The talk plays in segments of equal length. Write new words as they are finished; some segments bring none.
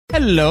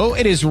Hello,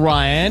 it is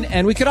Ryan,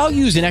 and we could all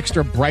use an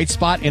extra bright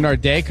spot in our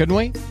day, couldn't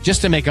we?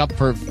 Just to make up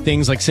for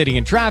things like sitting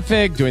in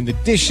traffic, doing the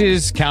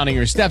dishes, counting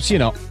your steps, you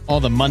know,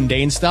 all the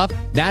mundane stuff.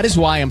 That is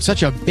why I'm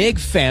such a big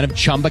fan of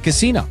Chumba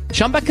Casino.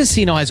 Chumba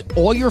Casino has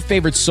all your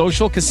favorite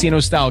social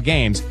casino-style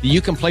games that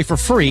you can play for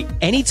free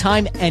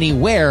anytime,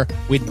 anywhere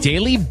with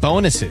daily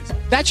bonuses.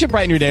 That should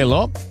brighten your day a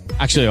little.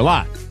 Actually, a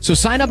lot. So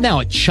sign up now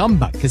at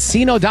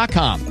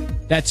ChumbaCasino.com.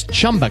 That's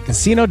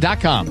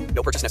ChumbaCasino.com.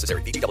 No purchase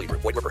necessary. VGW Group.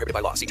 Void where prohibited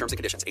by law. See terms and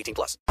conditions.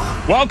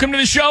 18+. Welcome to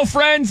the show,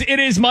 friends. It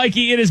is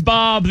Mikey. It is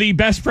Bob, the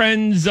Best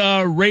Friends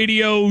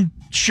radio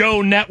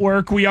show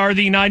network. We are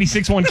the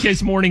 96.1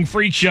 Kiss Morning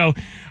Freak Show.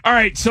 All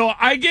right, so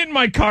I get in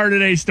my car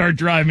today, start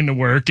driving to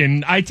work,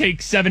 and I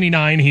take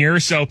 79 here.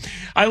 So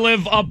I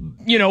live up,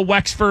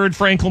 Wexford,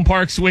 Franklin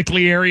Park,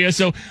 Swickley area.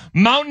 So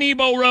Mount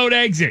Nebo Road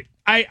exit.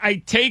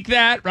 I take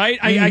that, right?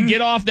 I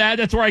get off that.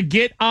 That's where I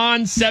get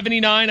on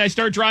 79. I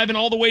start driving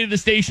all the way to the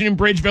station in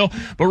Bridgeville.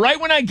 But right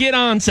when I get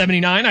on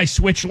 79, I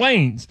switch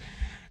lanes.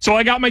 So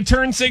I got my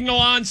turn signal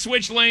on,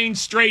 switch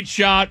lanes, straight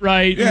shot,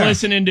 right? Yeah.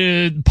 Listening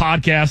to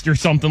podcast or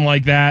something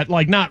like that.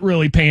 Like, not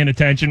really paying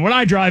attention. When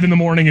I drive in the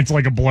morning, it's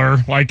like a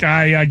blur. Like,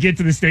 I get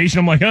to the station,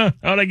 I'm like, how'd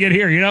I get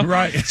here,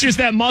 Right. It's just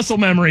that muscle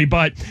memory.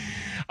 But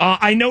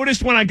I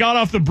noticed when I got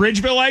off the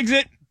Bridgeville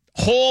exit,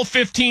 whole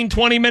 15,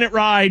 20-minute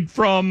ride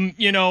from,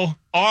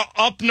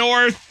 up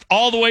north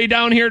all the way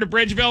down here to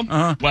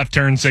Bridgeville. Left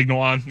turn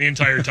signal on the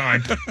entire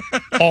time.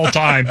 All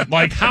time.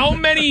 Like, how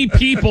many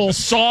people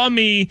saw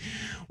me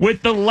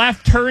with the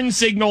left turn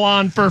signal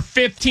on for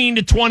 15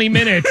 to 20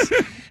 minutes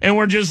and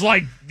we're just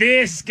like,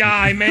 this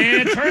guy,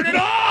 man, turn it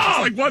off!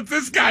 Like, what's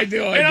this guy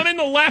doing? And I'm in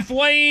the left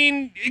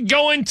lane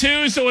going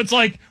too, so it's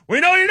like, we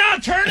know you're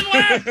not turning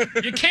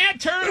left! You can't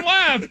turn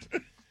left!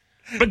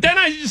 But then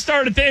I just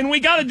started and we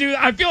got to do,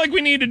 I feel like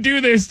we need to do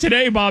this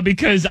today, Bob,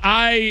 because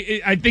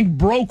I think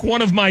broke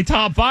one of my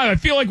top five. I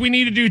feel like we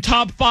need to do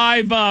top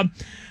five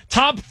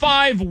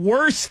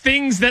worst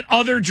things that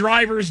other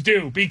drivers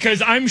do,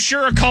 because I'm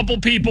sure a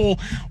couple people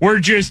were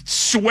just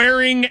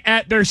swearing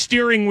at their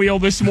steering wheel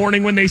this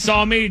morning when they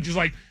saw me, just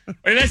like,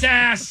 hey, this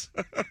ass.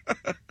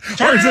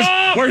 Turn it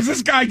off. Where's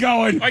this guy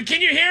going? Like,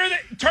 can you hear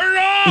that? Turn it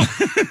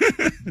off.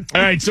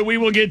 All right, so we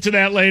will get to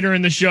that later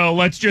in the show.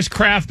 Let's just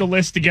craft a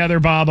list together,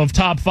 Bob, of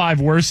top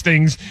 5 worst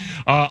things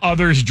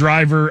other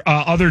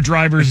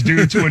drivers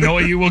do to annoy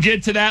you. We'll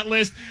get to that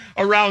list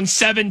around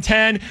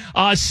 7:10.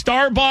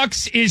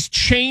 Starbucks is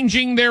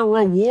changing their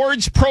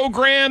rewards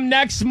program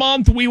next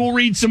month. We will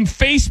read some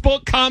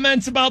Facebook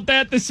comments about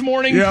that this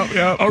morning.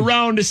 Yep.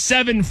 Around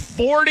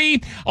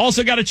 7:40.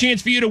 Also got a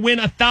chance for you to win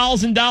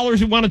 $1,000.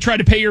 We want to try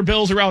to pay your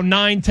bills around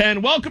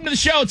 9:10. Welcome to the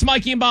show. It's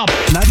Mikey and Bob.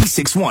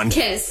 96.1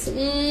 Kiss.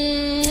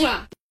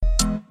 Mwah.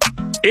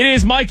 It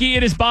is Mikey.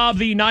 It is Bob,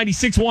 the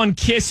 96.1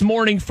 Kiss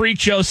Morning Freak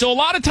Show. So a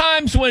lot of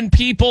times when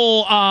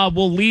people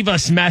will leave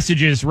us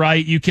messages,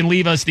 right? You can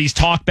leave us these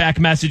talkback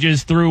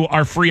messages through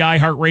our free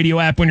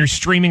iHeartRadio app when you're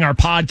streaming our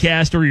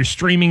podcast or you're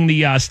streaming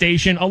the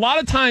station. A lot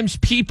of times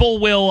people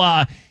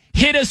will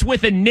hit us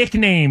with a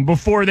nickname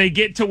before they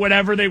get to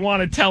whatever they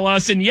want to tell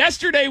us. And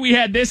yesterday we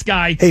had this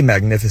guy. Hey,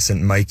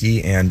 Magnificent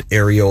Mikey and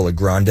Areola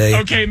Grande.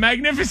 Okay,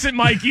 Magnificent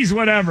Mikey's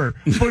whatever.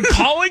 But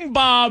calling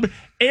Bob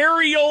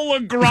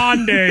Areola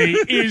Grande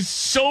is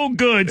so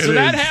good. So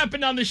that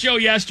happened on the show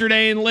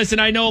yesterday. And listen,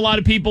 I know a lot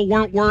of people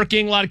weren't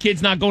working. A lot of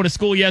kids not going to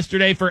school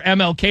yesterday for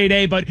MLK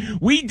Day. But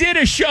we did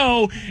a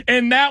show,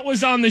 and that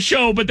was on the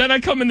show. But then I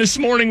come in this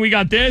morning, we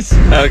got this.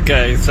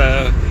 Okay,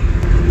 so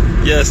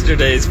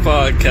yesterday's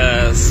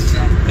podcast,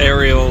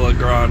 Areola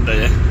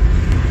Grande,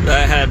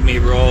 that had me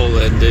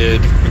rolling,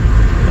 dude.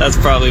 That's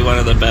probably one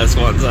of the best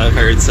ones I've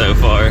heard so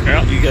far.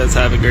 Yep. You guys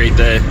have a great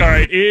day. All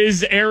right,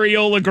 is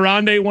Areola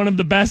Grande one of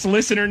the best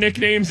listener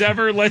nicknames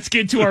ever? Let's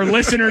get to our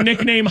listener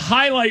nickname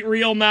highlight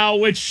reel now,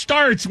 which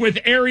starts with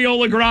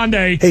Areola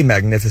Grande. Hey,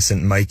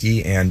 Magnificent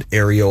Mikey and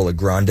Areola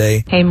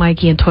Grande. Hey,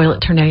 Mikey and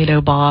Toilet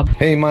Tornado Bob.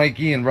 Hey,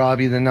 Mikey and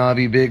Robbie the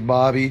Knobby Big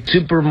Bobby.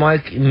 Super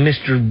Mike and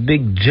Mr.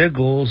 Big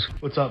Jiggles.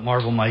 What's up,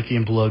 Marvel Mikey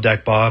and Below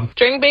Deck Bob?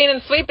 String Bean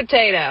and Sweet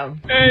Potato.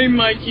 Hey,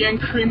 Mikey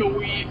and Cream of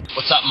Weed.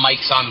 What's up,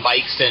 Mike's on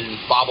Bikes and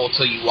Bobble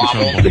Till You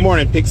Wobble. Good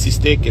morning, Pixie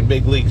Stick and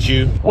Big League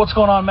Chew. What's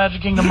going on,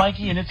 Magic Kingdom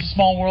Mikey and It's a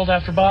Small World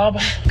After Bob?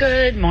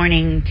 Good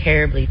morning,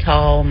 Terribly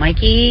Tall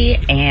Mikey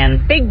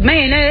and Big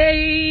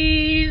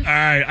Mayonnaise. All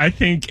right, I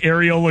think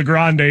Areola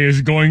Grande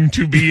is going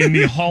to be in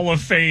the Hall of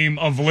Fame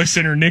of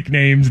listener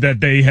nicknames that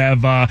they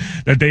have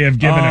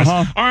given us.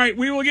 All right,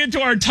 we will get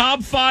to our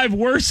top 5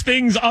 worst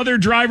things other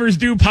drivers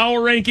do power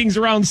rankings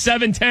around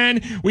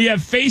 7:10. We have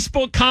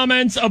Facebook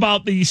comments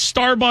about the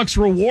Starbucks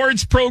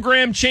rewards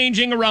program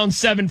changing around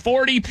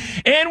 7:40,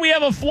 and we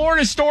have a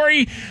Florida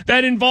story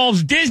that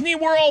involves Disney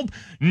World,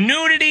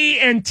 nudity,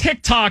 and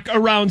TikTok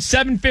around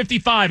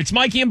 7:55. It's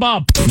Mikey and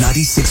Bob.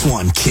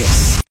 96.1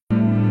 Kiss.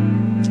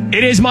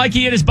 It is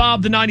Mikey. It is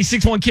Bob, the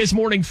 96.1 Kiss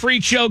Morning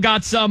Freak Show.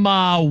 Got some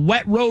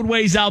wet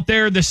roadways out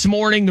there this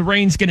morning. The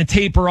rain's going to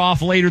taper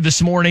off later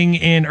this morning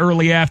and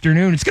early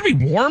afternoon. It's going to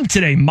be warm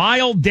today.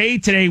 Mild day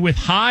today with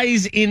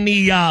highs in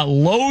the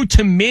low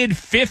to mid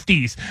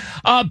 50s.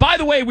 By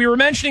the way, we were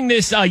mentioning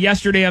this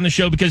yesterday on the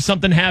show because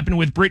something happened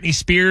with Britney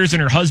Spears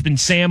and her husband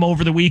Sam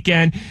over the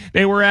weekend.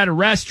 They were at a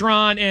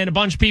restaurant and a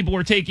bunch of people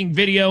were taking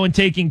video and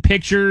taking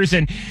pictures.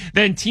 And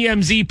then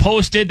TMZ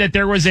posted that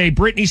there was a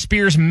Britney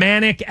Spears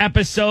manic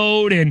episode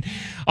and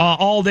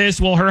all this.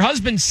 Well, her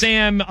husband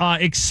Sam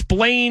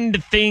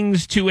explained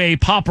things to a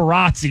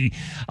paparazzi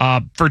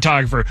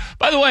photographer.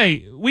 By the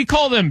way, we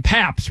call them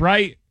paps,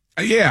 right?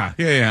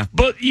 Yeah.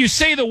 But you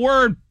say the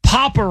word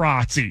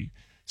paparazzi,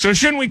 so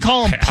shouldn't we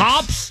call them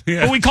pops?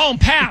 Yeah. But we call them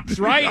paps,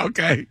 right?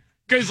 Okay.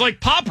 Because like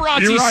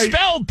paparazzi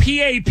spelled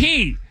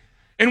P-A-P,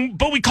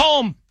 but we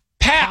call them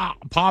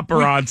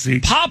paparazzi.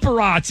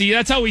 Paparazzi.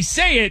 That's how we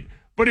say it.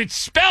 But it's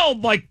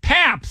spelled like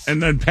paps.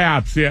 And then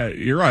paps, yeah,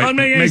 you're right. Doesn't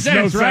make any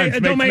sense, right?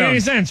 It don't make any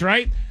sense. sense,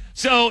 right?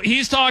 So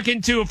he's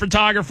talking to a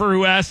photographer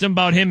who asked him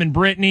about him and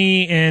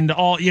Britney and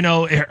all,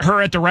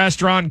 her at the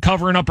restaurant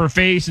covering up her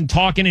face and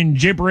talking in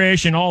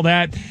gibberish and all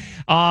that.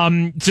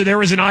 So there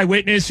was an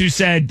eyewitness who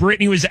said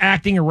Britney was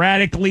acting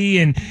erratically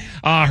and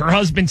her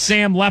husband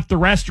Sam left the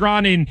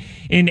restaurant in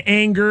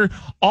anger.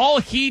 All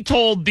he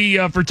told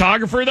the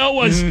photographer, though,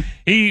 was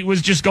he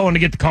was just going to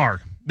get the car.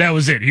 That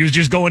was it. He was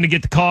just going to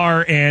get the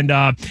car.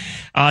 And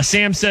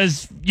Sam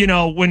says,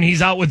 when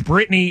he's out with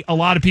Britney, a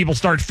lot of people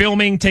start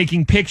filming,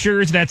 taking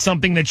pictures. That's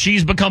something that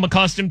she's become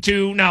accustomed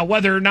to. Now,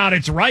 whether or not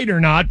it's right or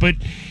not, but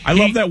I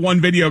love that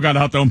one video got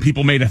out, though, and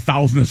people made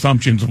 1,000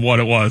 assumptions of what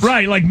it was.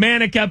 Right, like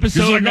manic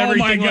episode and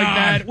everything like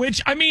that. God.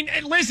 Which, I mean,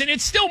 listen, it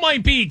still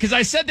might be, because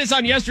I said this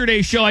on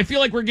yesterday's show. I feel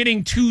like we're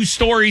getting two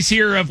stories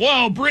here of,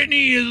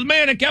 Britney is a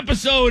manic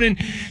episode, and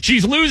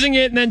she's losing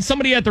it, and then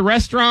somebody at the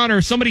restaurant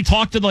or somebody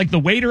talked to, the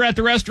waiter at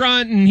the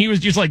restaurant, and he was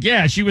just like,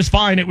 yeah, she was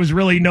fine. It was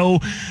really no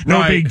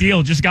big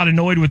deal. Just got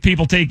annoyed with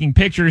people taking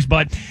pictures.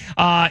 But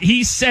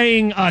he's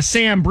saying,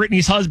 Sam,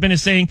 Britney's husband,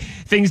 is saying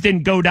things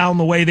didn't go down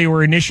the way they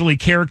were initially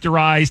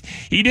characterized.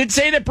 He did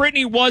say that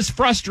Britney was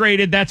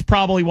frustrated. That's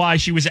probably why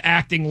she was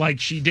acting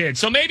like she did.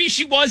 So maybe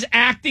she was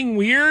acting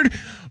weird,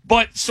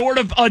 but sort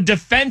of a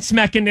defense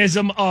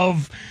mechanism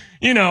of,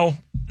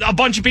 a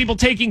bunch of people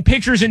taking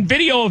pictures and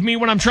video of me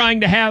when I'm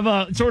trying to have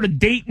a sort of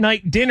date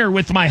night dinner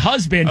with my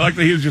husband. I like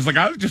that he was just like,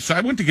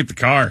 I went to get the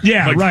car.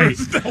 Yeah, right.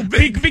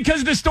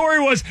 Because the story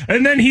was,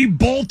 and then he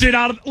bolted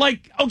out of,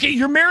 okay,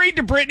 you're married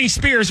to Britney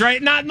Spears,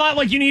 right? Not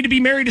like you need to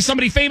be married to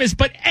somebody famous,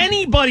 but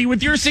anybody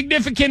with your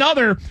significant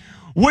other,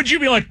 would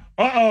you be like,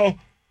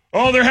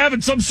 they're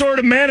having some sort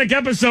of manic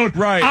episode.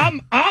 Right.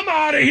 I'm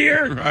out of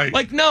here.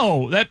 Right.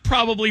 No, that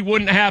probably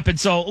wouldn't happen.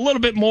 So a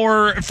little bit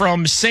more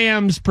from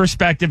Sam's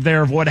perspective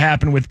there of what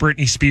happened with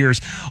Britney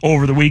Spears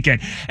over the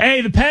weekend.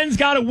 Hey, the Pens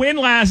got a win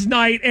last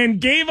night and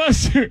gave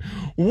us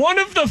one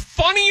of the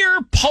funnier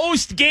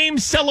post-game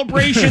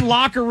celebration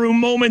locker room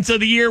moments of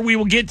the year. We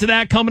will get to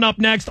that coming up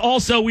next.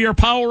 Also, we are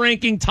power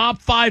ranking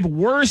top 5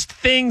 worst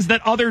things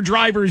that other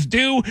drivers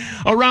do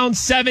around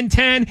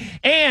 7:10,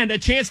 and a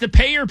chance to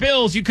pay your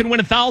bills. You can win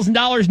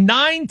 $1,000,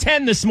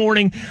 9:10 this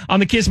morning on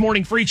the Kiss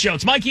Morning Freak Show.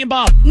 It's Mikey and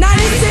Bob.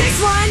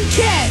 96.1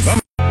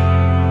 Kiss.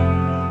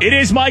 It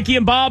is Mikey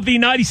and Bob, the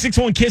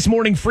 96.1 Kiss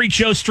Morning Freak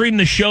Show. Stream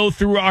the show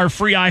through our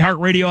free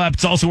iHeartRadio app.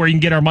 It's also where you can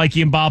get our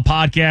Mikey and Bob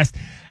podcast.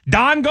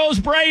 Don goes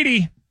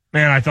Brady.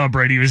 Man, I thought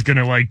Brady was going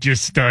to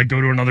just go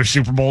to another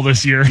Super Bowl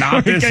this year.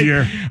 Not this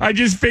year. I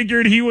just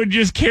figured he would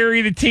just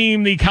carry the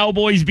team. The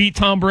Cowboys beat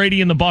Tom Brady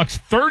and the Bucs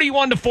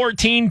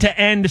 31-14 to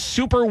end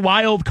Super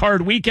Wild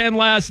Card Weekend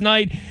last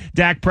night.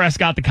 Dak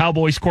Prescott, the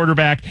Cowboys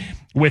quarterback,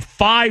 with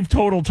 5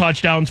 total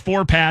touchdowns,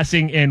 4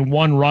 passing and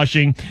 1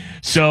 rushing.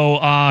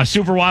 So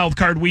Super Wild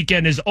Card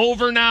Weekend is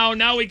over now.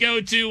 Now we go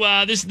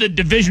to this is the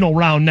divisional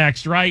round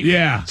next, right?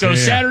 Yeah. So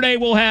Saturday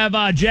we'll have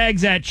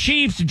Jags at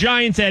Chiefs,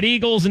 Giants at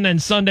Eagles, and then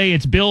Sunday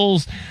it's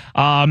Bills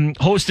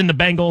hosting the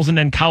Bengals, and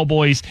then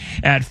Cowboys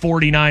at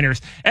 49ers.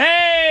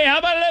 Hey, how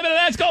about a little bit of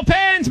let's go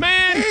Pens,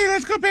 man? Hey,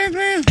 let's go Pens,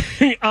 man.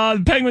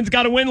 The Penguins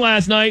got a win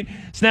last night,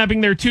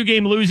 snapping their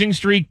 2-game losing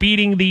streak,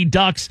 beating the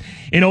Ducks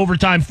in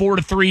overtime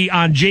 4-3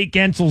 on Jake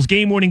Gensel's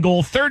game-winning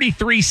goal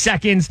 33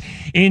 seconds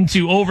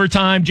into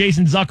overtime.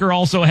 Jason Zucker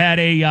also had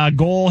a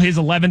goal, his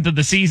 11th of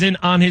the season,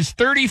 on his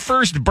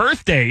 31st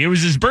birthday. It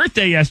was his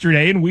birthday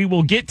yesterday, and we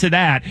will get to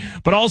that.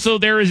 But also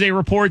there is a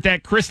report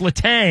that Chris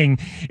Letang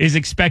is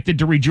expected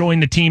to rejoin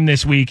the team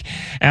this week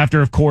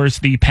after, of course,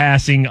 the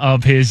passing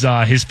of his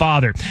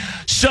father.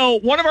 So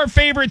one of our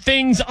favorite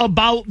things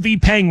about the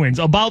Penguins,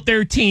 about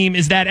their team,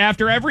 is that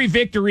after every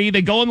victory,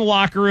 they go in the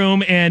locker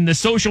room, and the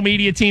social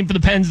media team for the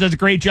Pens does a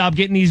great job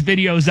getting these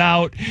videos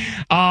out.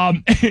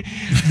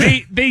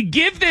 They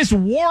give this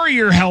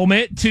Warrior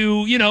helmet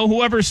to,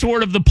 whoever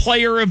sort of the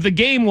player of the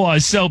game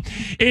was. So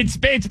it's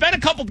been a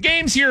couple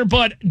games here,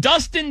 but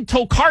Dustin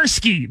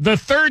Tokarski, the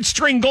third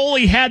string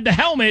goalie, had the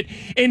helmet,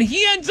 and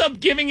he ends up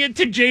giving it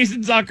to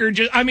Jason Zucker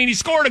he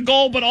scored a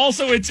goal, but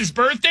also it's his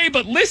birthday.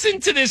 But listen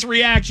to this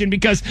reaction,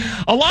 because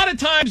a lot of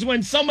times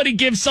when somebody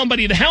gives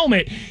somebody the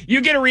helmet,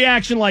 you get a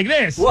reaction like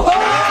this. Whoa!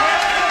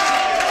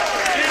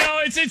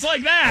 It's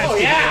like that. Oh,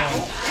 yeah.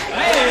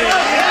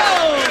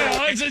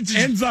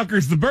 And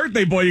Zucker's the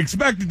birthday boy. You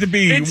expect it to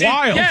be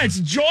wild. It's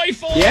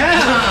joyful.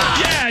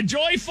 Yeah,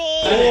 joyful.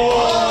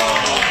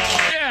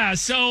 Oh. Yeah,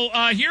 so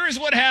here is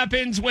what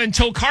happens when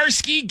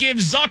Tokarski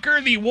gives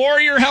Zucker the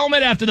Warrior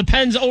helmet after the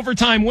Pens'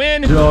 overtime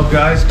win. Good old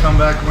guys,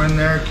 comeback win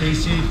there.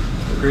 Casey,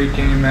 a great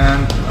game,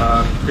 man.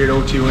 Great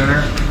OT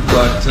winner.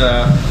 But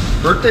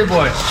birthday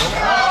boy.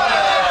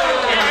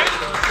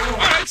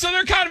 So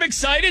they're kind of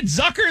excited.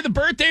 Zucker, the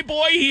birthday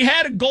boy, he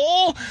had a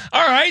goal.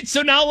 All right,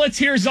 so now let's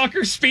hear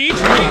Zucker's speech.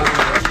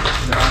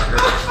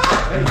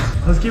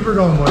 Let's keep her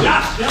going, boys.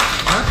 Yeah.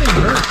 Nothing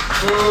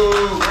hurts.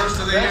 Ooh, worst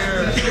of the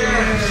year.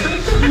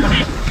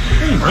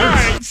 All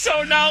right,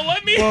 so now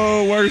let me...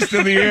 Whoa, worst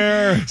of the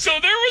year. So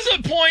there was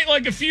a point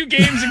like a few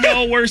games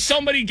ago where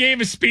somebody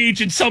gave a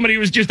speech and somebody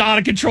was just out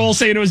of control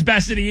saying it was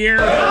best of the year.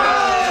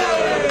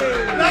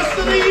 Best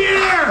of the year!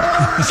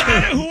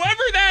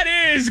 Whoever that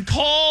is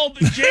called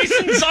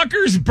Jason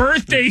Zucker's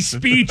birthday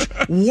speech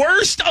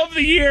worst of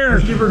the year.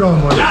 Let's keep her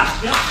going, boys.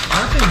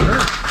 Nothing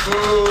hurts.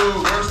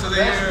 Ooh, worst of the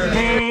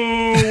year.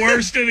 Ooh,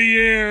 worst of the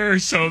year.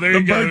 So there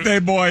you go. The birthday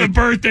boy. The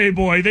birthday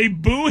boy. They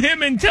boo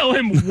him and tell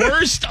him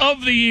worst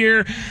of the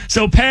year.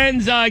 So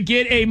Pens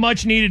get a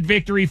much-needed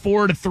victory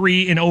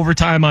 4-3 in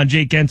overtime on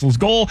Jake Gensel's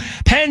goal.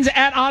 Pens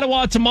at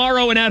Ottawa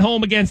tomorrow and at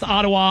home against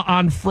Ottawa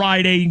on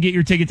Friday. You can get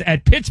your tickets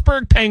at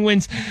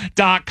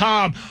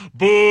PittsburghPenguins.com.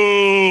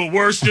 Boo!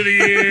 Worst of the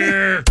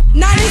year.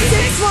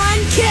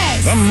 96.1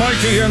 Kiss. The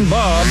Mikey and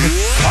Bob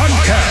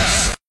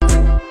Podcast.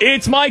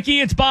 It's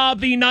Mikey, it's Bob,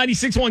 the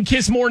 96.1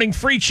 Kiss Morning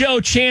Freak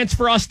Show. Chance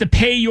for us to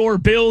pay your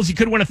bills. You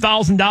could win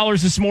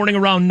 $1,000 this morning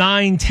around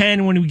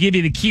 9:10 when we give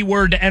you the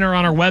keyword to enter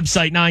on our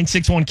website,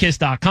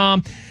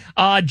 961kiss.com.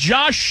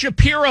 Josh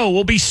Shapiro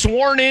will be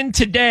sworn in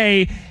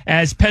today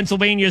as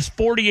Pennsylvania's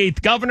 48th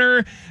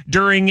governor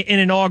during an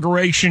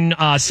inauguration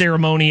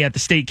ceremony at the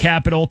state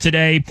capitol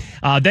today.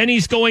 Then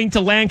he's going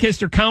to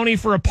Lancaster County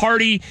for a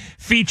party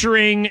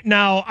featuring,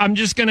 now I'm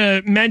just going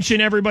to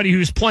mention everybody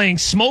who's playing: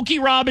 Smokey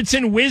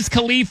Robinson, Wiz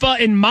Khalifa,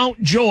 and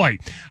Mount Joy.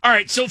 All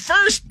right, so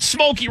first,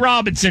 Smokey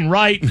Robinson,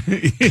 right?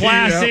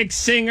 Classic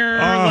singer,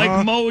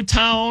 like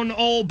Motown,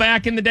 old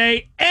back in the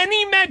day.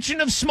 Any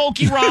mention of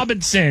Smokey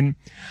Robinson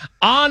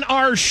on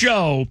our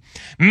show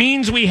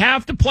means we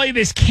have to play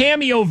this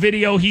cameo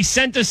video he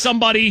sent to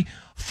somebody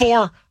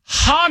for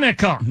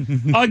Hanukkah.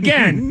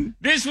 Again,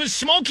 this was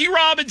Smokey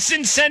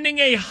Robinson sending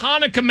a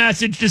Hanukkah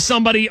message to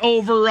somebody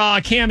over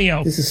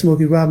Cameo. This is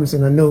Smokey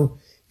Robinson. I know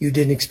you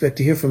didn't expect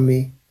to hear from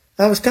me.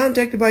 I was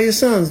contacted by your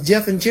sons,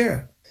 Jeff and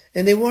Jared,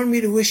 and they wanted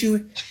me to wish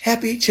you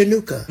happy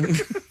Chanukah.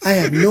 I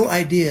have no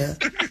idea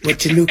what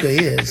Chanukah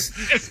is,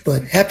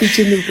 but happy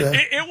Chanukah.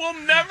 It will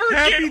never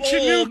get old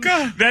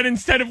that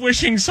instead of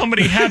wishing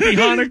somebody happy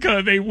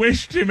Hanukkah, they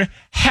wished him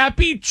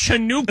happy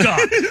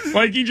Chanukah.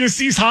 Like he just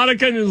sees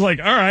Hanukkah and is like,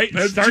 all right,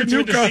 starts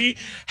with the C,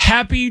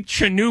 happy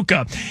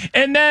Chanukah.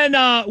 And then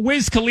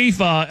Wiz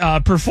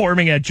Khalifa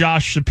performing at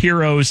Josh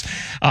Shapiro's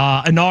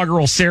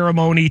inaugural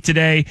ceremony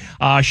today.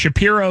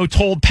 Shapiro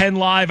told Penn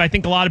Live, I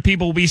think a lot of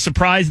people will be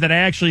surprised that I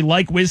actually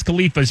like Wiz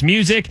Khalifa's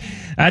music.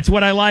 That's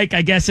what I like.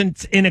 I guess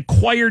it's an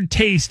acquired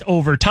taste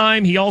over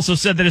time. He also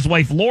said that his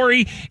wife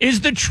Lori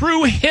is the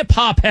true hip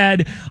hop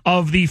head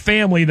of the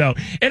family, though.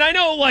 And I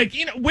know, like,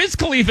 you know, Wiz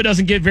Khalifa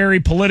doesn't get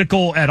very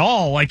political at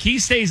all. Like, he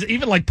stays,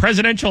 even like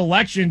presidential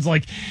elections,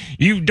 like,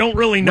 you don't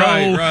really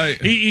know. Right.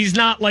 He's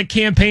not like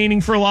campaigning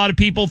for a lot of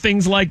people,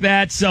 things like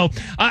that. So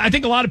I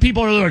think a lot of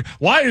people are like,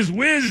 why is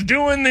Wiz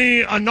doing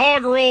the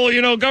inaugural,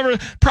 governor?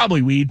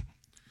 Probably weed.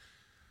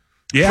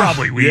 Yeah.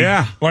 Probably weed.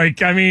 Yeah.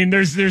 Like, I mean,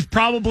 there's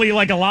probably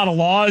like a lot of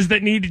laws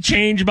that need to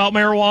change about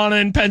marijuana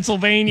in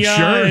Pennsylvania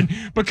and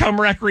become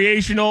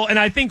recreational. And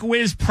I think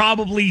Wiz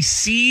probably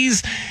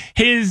sees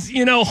his,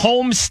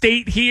 home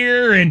state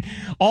here and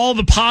all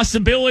the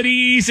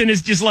possibilities and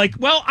is just like,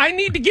 well, I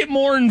need to get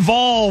more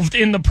involved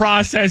in the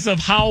process of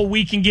how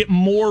we can get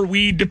more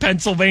weed to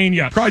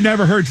Pennsylvania. Probably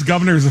never hurts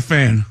governor's a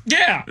fan.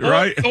 Yeah.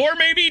 Right. Or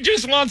maybe he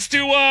just wants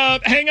to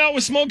hang out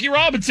with Smokey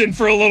Robinson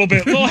for a little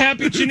bit. A little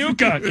happy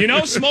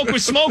Chanukah, smoke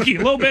with Smokey, a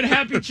little bit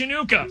happy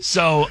Chanukah.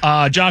 So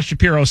Josh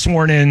Shapiro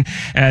sworn in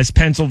as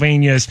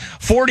Pennsylvania's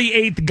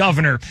 48th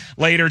governor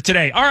later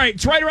today. All right,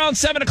 it's right around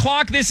 7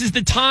 o'clock. This is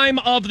the time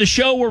of the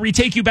show where we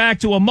take you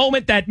back to a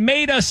moment that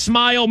made us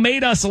smile,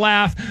 made us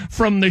laugh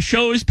from the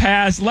show's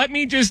past. Let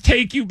me just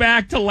take you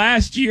back to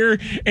last year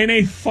in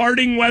a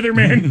farting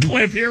weatherman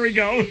clip. Here we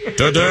go.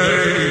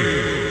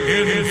 Today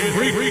in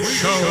Freak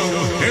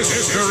Show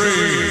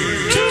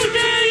history.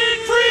 Today in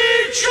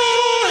Freak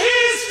Show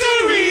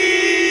history.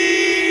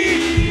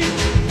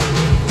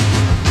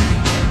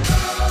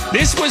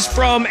 This was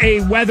from a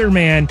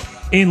weatherman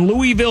in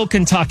Louisville,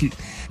 Kentucky.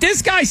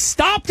 This guy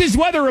stopped his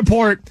weather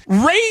report,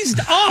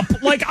 raised up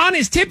like on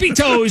his tippy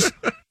toes,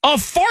 a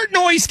fart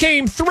noise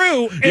came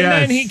through, and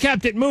then he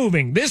kept it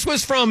moving. This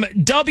was from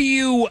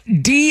WDRB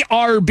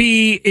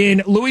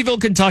in Louisville,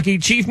 Kentucky,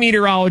 chief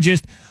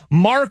meteorologist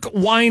Mark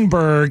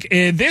Weinberg.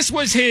 This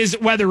was his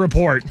weather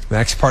report. The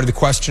next part of the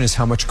question is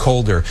how much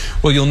colder.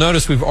 Well, you'll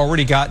notice we've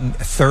already gotten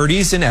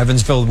 30s in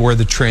Evansville where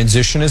the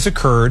transition has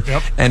occurred,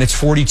 and it's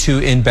 42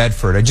 in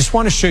Bedford. I just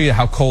want to show you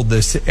how cold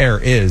this air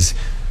is.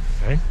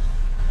 Okay.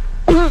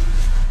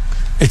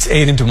 It's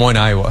 8 in Des Moines,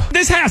 Iowa.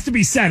 This has to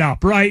be set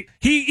up, right?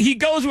 He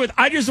goes with,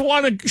 I just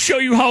want to show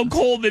you how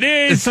cold it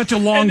is. It's such a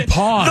long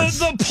pause.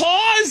 The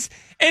pause,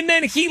 and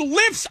then he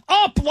lifts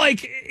up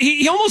like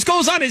he almost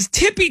goes on his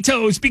tippy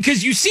toes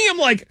because you see him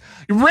like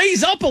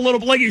raise up a little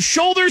bit, like his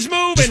shoulders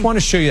move. I just want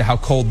to show you how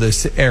cold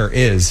this air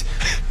is.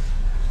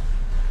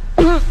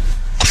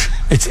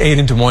 It's 8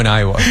 in Des Moines,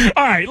 Iowa.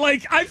 All right,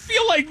 like, I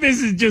feel like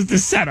this is just a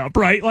setup,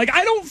 right? Like,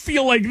 I don't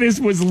feel like this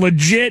was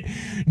legit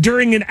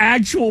during an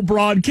actual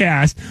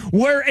broadcast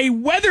where a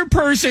weather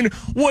person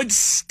would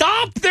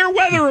stop their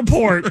weather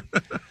report.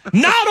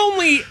 Not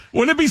only...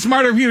 Wouldn't it be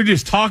smarter if you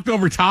just talked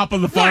over top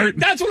of the fart? Right,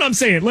 that's what I'm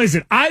saying.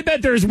 Listen, I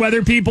bet there's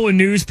weather people and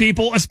news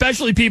people,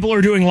 especially people who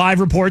are doing live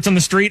reports on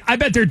the street. I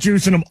bet they're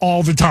juicing them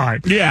all the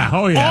time. Yeah,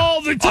 oh yeah.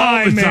 All the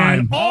time,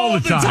 man. All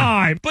the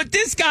time. But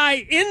this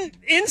guy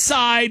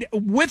inside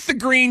with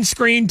the green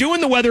screen doing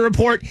the weather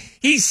report,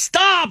 he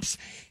stops.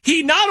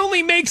 He not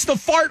only makes the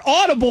fart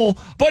audible,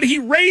 but he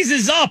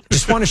raises up.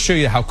 Just want to show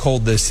you how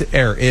cold this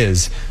air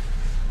is.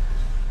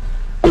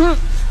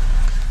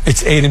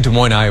 It's 8 in Des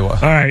Moines, Iowa.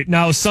 All right.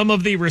 Now, some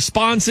of the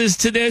responses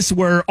to this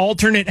were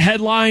alternate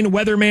headline,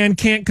 weatherman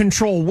can't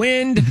control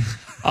wind.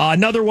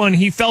 Another one,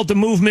 he felt a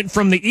movement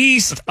from the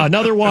east.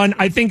 Another one,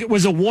 I think it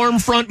was a warm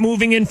front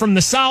moving in from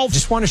the south.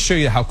 Just want to show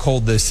you how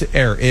cold this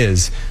air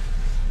is.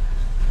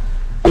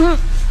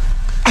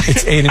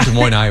 It's 8 in Des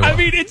Moines, Iowa. I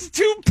mean, it's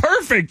too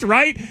perfect,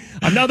 right?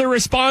 Another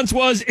response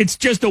was, it's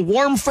just a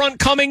warm front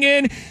coming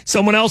in.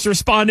 Someone else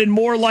responded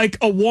more like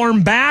a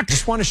warm back.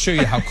 Just want to show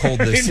you how cold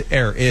this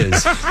air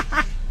is.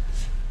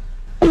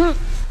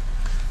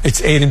 It's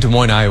 8 in Des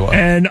Moines, Iowa.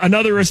 And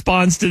another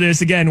response to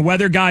this, again,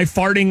 weather guy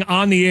farting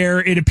on the air,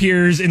 it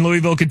appears, in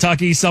Louisville,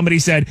 Kentucky. Somebody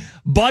said,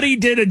 Buddy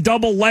did a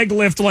double leg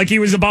lift like he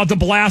was about to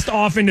blast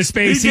off into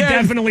space. He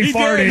definitely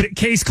farted. Did.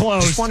 Case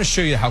closed. Just want to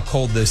show you how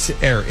cold this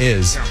air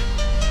is.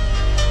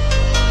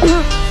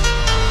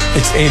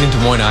 It's 8 in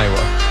Des Moines, Iowa.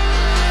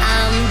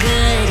 I'm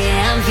good,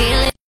 yeah, I'm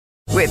feeling.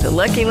 With the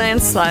Lucky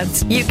Land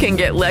Slots, you can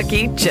get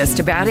lucky just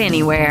about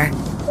anywhere.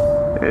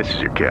 This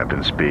is your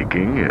captain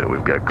speaking.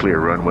 We've got clear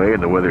runway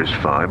and the weather's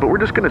fine, but we're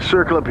just going to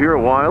circle up here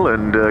a while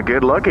and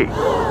get lucky.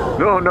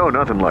 No,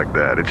 nothing like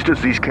that. It's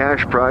just these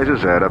cash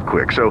prizes add up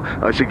quick. So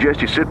I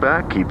suggest you sit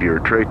back, keep your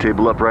tray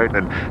table upright,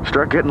 and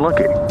start getting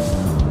lucky.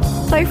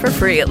 Play for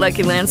free at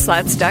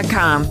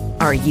LuckyLandSlots.com.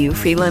 Are you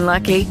feeling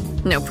lucky?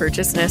 No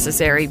purchase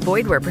necessary.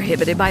 Void where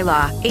prohibited by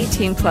law.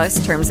 18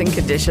 plus terms and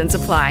conditions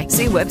apply.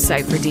 See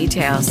website for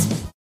details.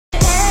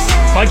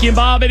 Mikey and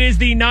Bob, it is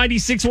the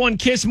 96.1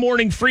 KISS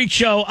Morning Freak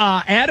Show.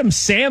 Adam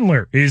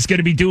Sandler is going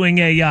to be doing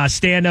a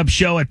stand-up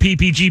show at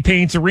PPG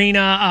Paints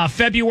Arena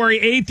February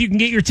 8th. You can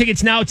get your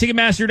tickets now at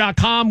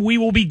Ticketmaster.com. We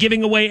will be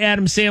giving away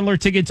Adam Sandler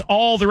tickets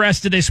all the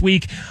rest of this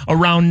week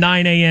around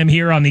 9 a.m.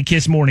 here on the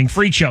KISS Morning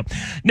Freak Show.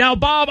 Now,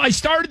 Bob, I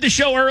started the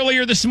show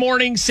earlier this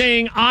morning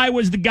saying I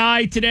was the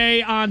guy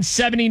today on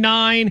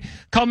 79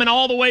 coming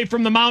all the way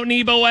from the Mount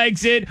Nebo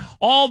exit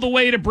all the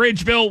way to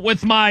Bridgeville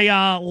with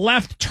my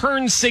left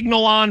turn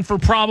signal on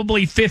for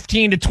probably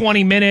 15 to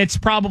 20 minutes,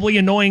 probably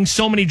annoying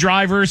so many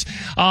drivers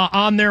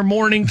on their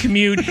morning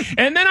commute.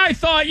 And then I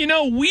thought,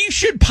 we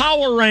should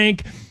power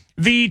rank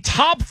the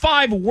top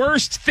 5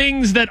 worst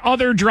things that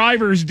other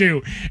drivers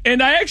do.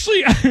 And I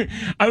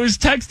was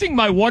texting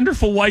my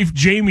wonderful wife,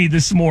 Jamie,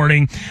 this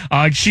morning.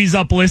 She's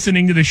up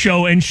listening to the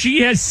show, and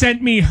she has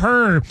sent me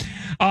her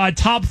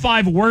top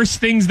 5 worst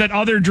things that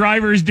other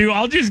drivers do.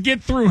 I'll just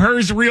get through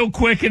hers real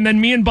quick, and then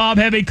me and Bob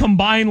have a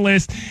combined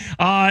list.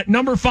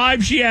 Number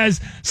 5, she has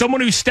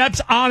someone who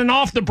steps on and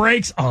off the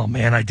brakes. Oh,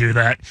 man, I do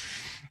that.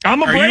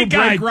 I'm a brake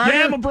guy.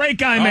 Yeah, I'm a brake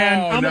guy,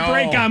 man. A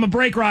brake guy. I'm a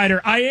brake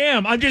rider. I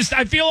am. I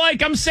feel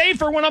like I'm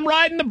safer when I'm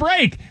riding the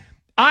brake.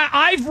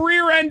 I've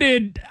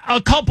rear-ended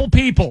a couple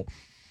people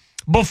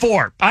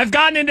before. I've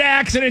gotten into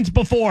accidents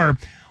before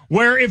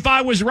where if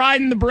I was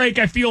riding the brake,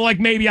 I feel like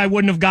maybe I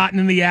wouldn't have gotten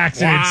in the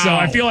accident. Wow. So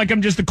I feel like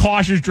I'm just a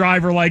cautious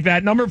driver like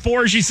that. Number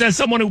 4, she says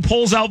someone who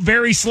pulls out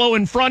very slow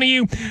in front of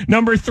you.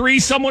 Number 3,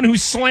 someone who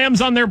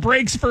slams on their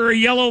brakes for a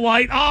yellow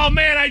light. Oh,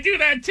 man, I do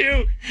that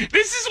too.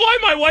 This is why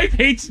my wife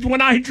hates when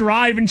I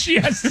drive and she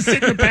has to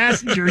sit in the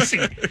passenger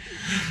seat.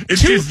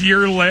 It's just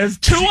your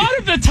list. 2 out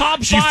of the top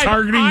 5. She's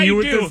targeting you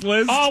with this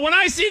list. Oh, when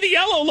I see the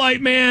yellow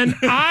light, man,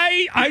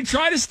 I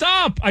try to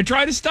stop.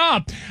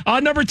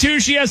 Number 2,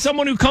 she has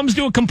someone who comes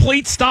to a complete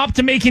stop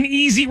to make an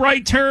easy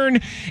right turn.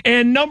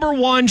 And number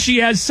 1, she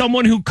has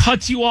someone who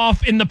cuts you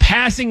off in the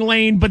passing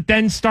lane but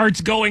then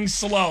starts going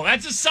slow.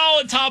 That's a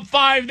solid top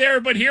 5 there,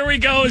 but here we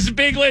go. It's a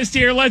big list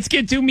here. Let's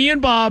get to me and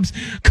Bob's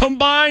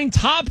combined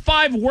top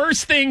 5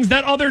 worst things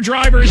that other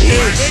drivers do. Big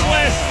list.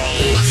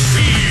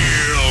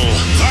 Feel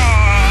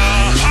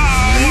the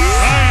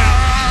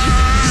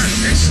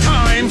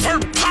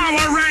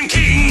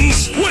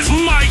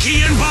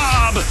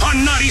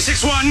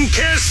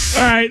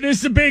All right, this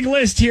is a big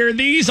list here.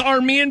 These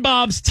are me and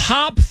Bob's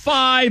top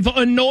 5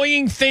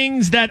 annoying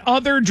things that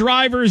other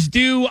drivers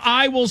do.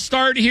 I will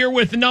start here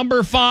with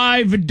number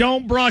 5.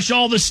 Don't brush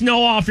all the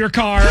snow off your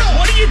car.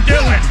 What are you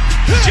doing?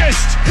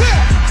 Just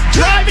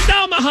driving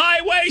down the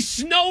highway,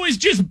 snow is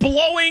just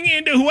blowing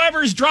into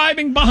whoever's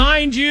driving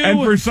behind you.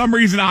 And for some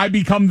reason, I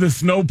become the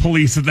snow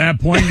police at that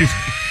point. Just,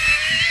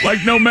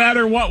 like, no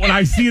matter what, when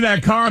I see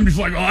that car, I'm just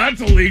like, oh,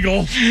 that's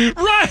illegal.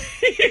 Right.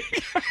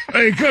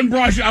 I couldn't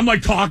brush it. I'm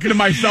like talking to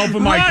myself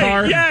in my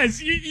car.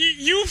 Yes,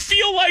 you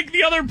feel like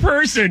the other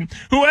person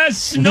who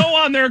has snow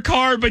on their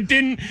car but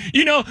didn't,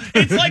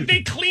 it's like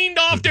they cleaned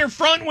off their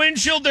front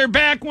windshield, their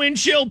back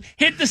windshield,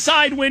 hit the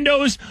side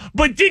windows,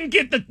 but didn't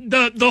get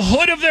the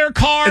hood of their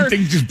car. And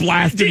things just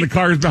blasting the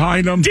cars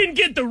behind them. Didn't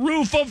get the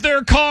roof of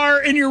their car.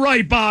 And you're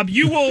right, Bob.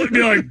 You will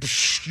be like,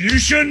 you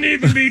shouldn't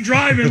even be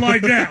driving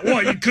like that.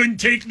 What, you couldn't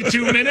take the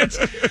 2 minutes?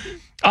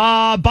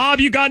 Bob,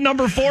 you got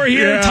number 4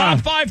 here. Yeah.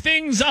 Top 5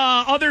 things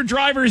other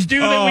drivers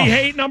do that we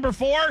hate. Number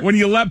 4. When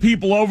you let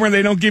people over and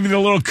they don't give you the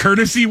little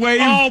courtesy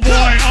wave. Oh boy!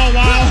 Oh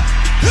wow!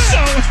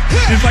 So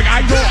it's like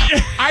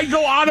I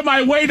go out of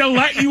my way to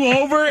let you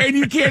over, and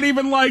you can't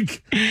even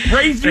like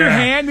raise your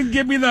hand and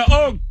give me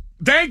the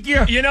thank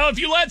you. If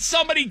you let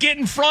somebody get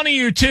in front of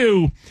you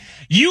too,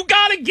 you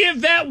got to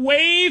give that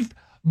wave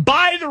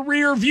by the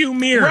rear view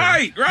mirror.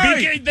 Right.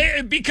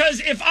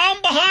 Because if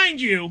I'm behind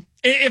you.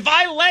 If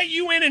I let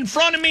you in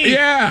front of me,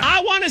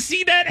 I want to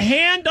see that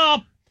hand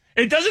up.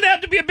 It doesn't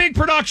have to be a big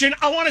production.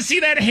 I want to see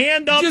that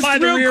hand up just by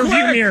the rear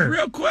view mirror.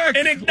 Real quick.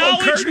 An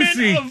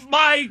acknowledgement of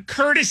my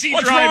courtesy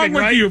What's driving,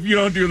 wrong with you if you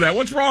don't do that?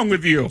 What's wrong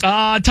with you?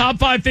 Top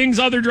 5 things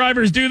other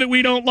drivers do that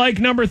we don't like.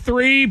 Number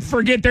 3,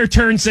 forget their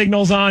turn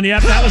signals on.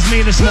 Yep, that was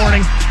me this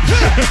morning.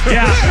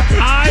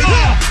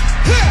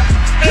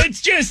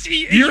 It's just...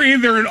 You're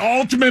either an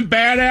ultimate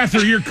badass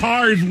or your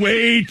car is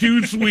way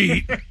too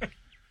sweet.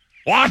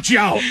 Watch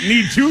out.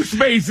 Need 2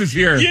 spaces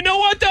here. You know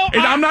what, though?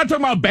 And I'm not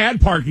talking about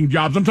bad parking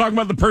jobs. I'm talking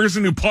about the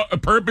person who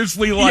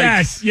purposely,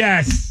 yes,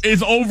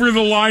 is over the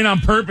line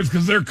on purpose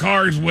because their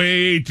car is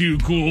way too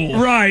cool.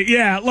 Right,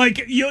 yeah.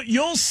 Like,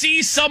 you'll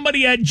see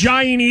somebody at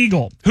Giant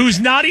Eagle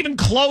who's not even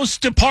close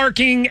to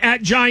parking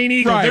at Giant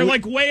Eagle. Right. They're,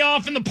 like, way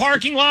off in the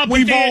parking lot.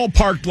 We've all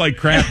parked like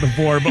crap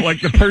before, but,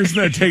 like, the person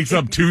that takes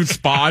up 2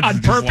 spots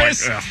on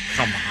purpose? Like,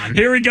 come on.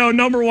 Here we go.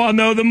 Number 1,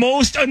 though. The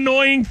most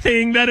annoying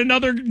thing that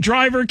another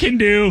driver can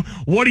do.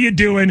 What are you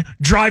doing?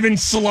 Driving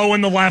slow in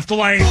the left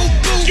lane.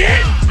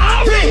 Get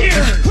out of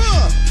here!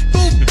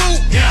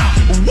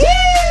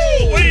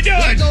 Woo! What are you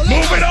doing?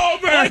 Move it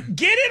over! Like,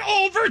 get it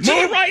over to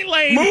the right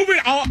lane. Move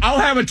it. I'll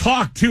have a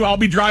talk, too. I'll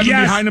be driving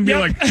behind him and be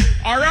like,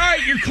 all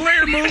right, you're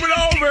clear. Move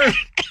it over.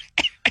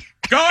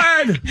 Go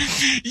ahead.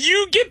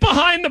 You get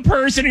behind the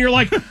person and you're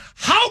like,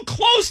 how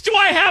close do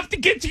I have to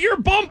get to your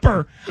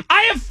bumper?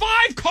 I have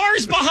 5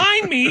 cars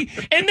behind me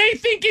and they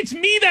think it's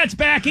me that's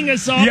backing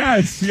us up.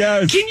 Yes.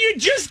 Can you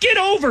just get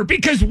over?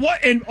 Because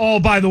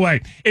by the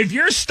way, if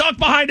you're stuck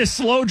behind a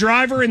slow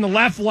driver in the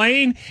left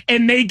lane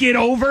and they get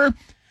over,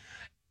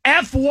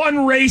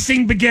 F1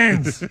 racing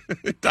begins.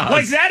 It does.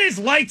 Like, that is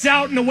lights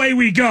out and away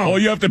we go. Well,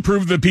 you have to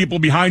prove to the people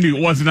behind you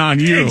it wasn't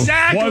on you.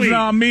 Exactly. It wasn't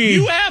on me.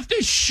 You have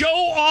to show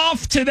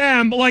off to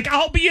them. Like,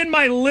 I'll be in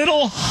my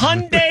little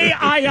Hyundai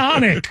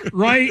Ioniq,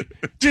 right?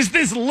 Just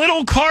this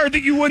little car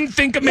that you wouldn't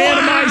think a man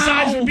of my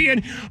size would be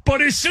in.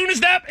 But as soon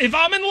as if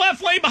I'm in the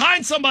left lane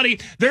behind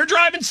somebody, they're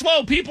driving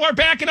slow, people are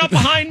backing up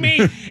behind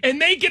me,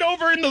 and they get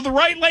over into the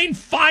right lane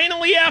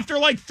finally after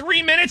like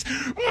 3 minutes.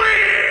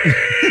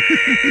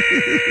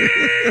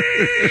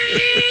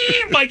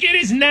 Like, it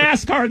is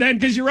NASCAR then,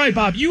 because you're right,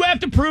 Bob. You have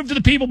to prove to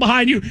the people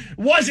behind you,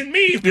 wasn't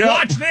me. Yep.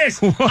 Watch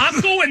this.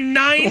 I'm going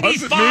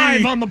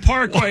 95 on the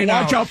parkway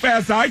now. Watch how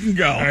fast I can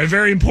go. A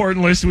very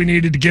important list we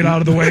needed to get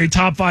out of the way.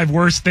 Top 5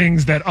 worst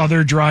things that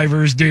other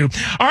drivers do.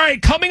 All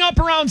right, coming up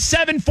around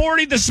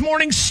 7:40 this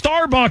morning,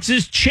 Starbucks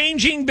is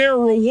changing their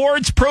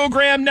rewards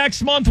program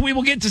next month. We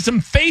will get to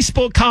some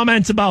Facebook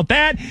comments about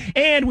that,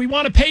 and we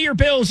want to pay your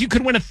bills. You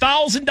could win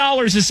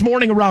 $1,000 this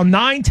morning around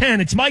 9:10.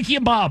 It's Mikey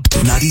and Bob.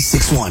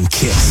 96.1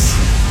 KISS.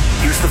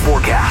 Here's the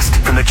forecast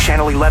from the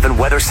Channel 11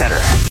 Weather Center.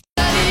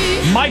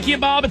 Mikey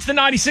and Bob, it's the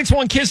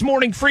 96.1 KISS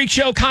Morning Freak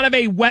Show. Kind of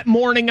a wet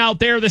morning out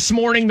there this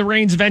morning. The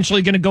rain's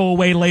eventually going to go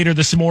away later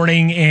this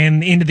morning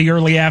and into the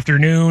early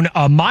afternoon.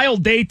 A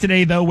mild day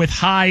today, though, with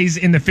highs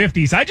in the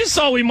 50s. I just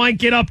saw we might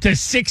get up to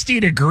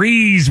 60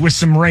 degrees with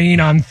some rain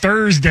on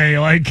Thursday,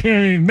 like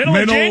middle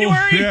of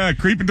January. Yeah,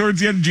 creeping towards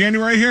the end of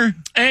January here.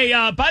 Hey,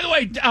 by the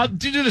way, to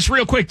do this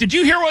real quick, did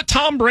you hear what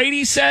Tom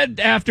Brady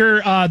said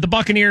after the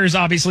Buccaneers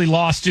obviously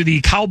lost to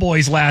the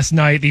Cowboys last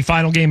night, the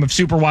final game of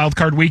Super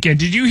Wildcard Weekend?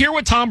 Did you hear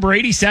what Tom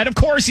Brady said? Of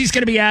course, he's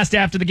going to be asked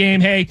after the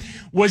game, hey,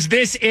 was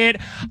this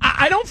it?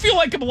 I don't feel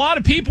like a lot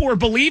of people were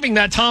believing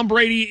that Tom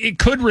Brady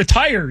could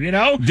retire, you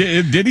know?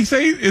 Did he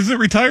say, is it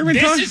retirement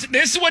time?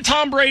 This is what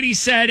Tom Brady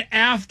said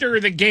after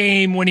the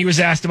game when he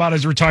was asked about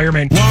his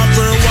retirement.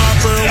 Whopper,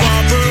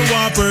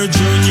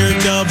 Junior,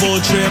 double,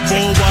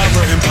 triple,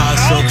 Whopper,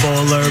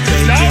 Impossible, or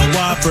Bacon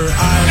Whopper, I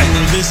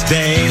rule this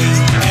day.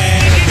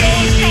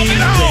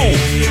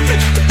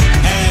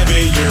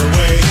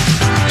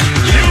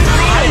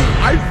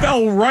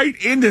 right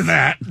into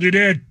that. You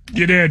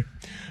did.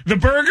 The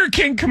Burger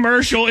King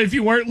commercial, if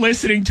you weren't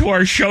listening to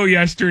our show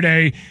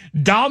yesterday,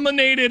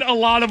 dominated a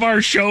lot of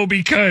our show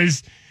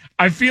because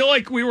I feel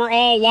like we were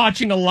all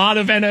watching a lot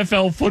of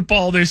NFL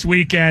football this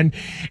weekend,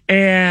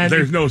 and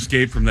there's no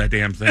escape from that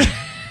damn thing.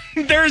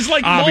 There's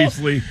like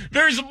obviously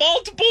there's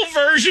multiple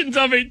versions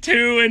of it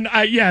too, and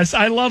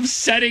I love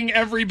setting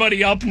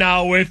everybody up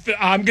now with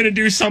I'm gonna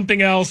do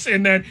something else,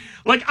 and then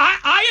like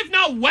I have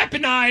now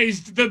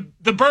weaponized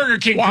the Burger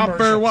King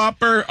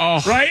Whopper,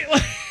 oh right.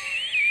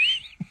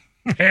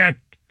 Man,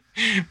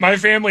 my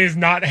family is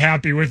not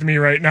happy with me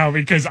right now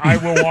because I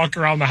will walk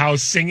around the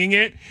house singing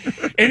it,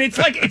 and it's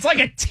like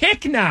a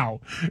tick now,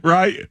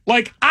 right?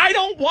 Like I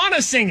don't want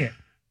to sing it,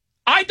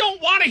 I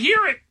don't want to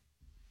hear it.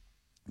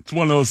 It's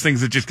one of those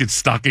things that just gets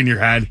stuck in your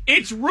head.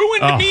 It's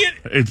ruined me.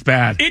 It's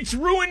bad. It's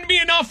ruined me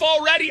enough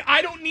already.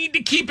 I don't need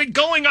to keep it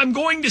going. I'm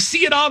going to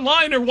see it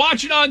online or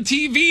watch it on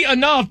TV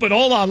enough. But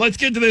hold on, let's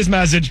get to this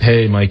message.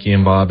 Hey, Mikey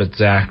and Bob, it's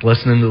Zach.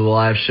 Listening to the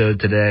live show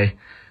today.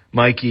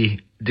 Mikey,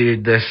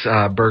 dude, this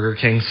Burger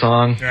King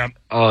song,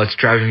 it's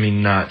driving me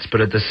nuts. But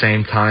at the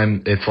same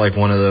time, it's like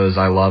one of those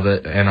I love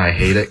it and I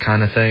hate it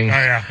kind of things. Oh,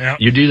 yeah.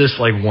 You do this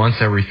like once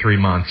every 3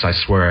 months, I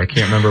swear. I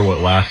can't remember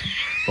what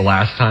the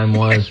last time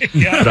was,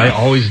 but I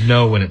always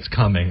know when it's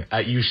coming.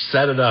 You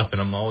set it up,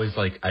 and I'm always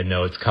like, I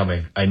know it's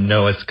coming.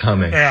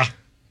 Yeah.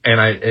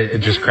 And it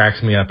just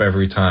cracks me up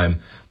every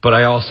time. But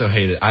I also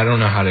hate it. I don't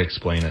know how to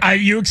explain it.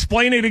 You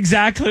explain it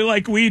exactly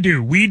like we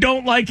do. We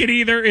don't like it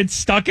either. It's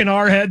stuck in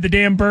our head, the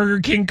damn Burger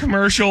King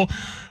commercial.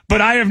 But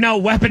I have now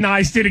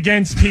weaponized it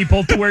against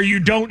people to where you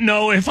don't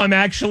know if I'm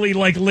actually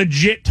like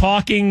legit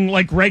talking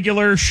like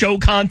regular show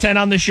content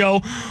on the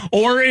show,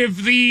 or if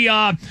the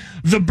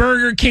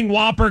Burger King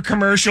Whopper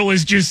commercial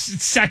is just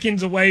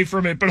seconds away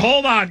from it. But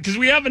hold on, because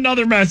we have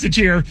another message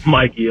here.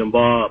 Mikey and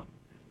Bob,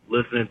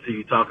 listening to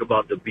you talk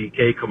about the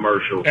BK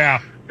commercial.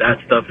 Yeah. That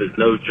stuff is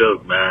no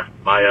joke, man.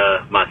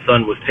 My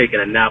son was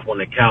taking a nap on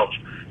the couch,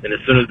 and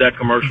as soon as that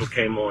commercial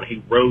came on,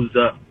 he rose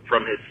up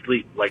from his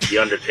sleep like the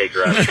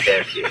Undertaker out of the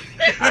casket.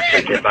 I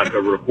think if I could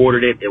have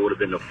recorded it, it would have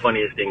been the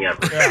funniest thing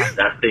ever. Yeah.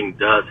 That thing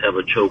does have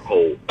a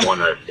chokehold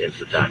on us in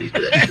society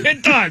today.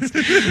 It does.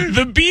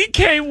 The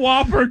BK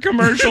Whopper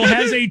commercial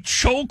has a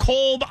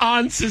chokehold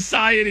on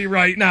society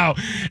right now.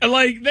 And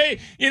like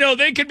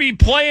they could be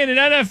playing an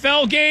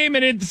NFL game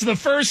and it's the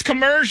first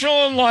commercial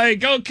and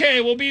like,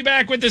 okay, we'll be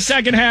back with the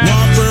second half.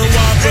 Whopper.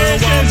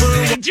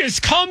 It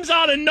just comes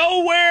out of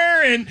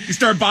nowhere and you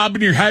start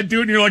bobbing your head,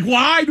 dude, and you're like,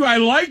 why do I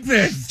like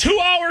this? 2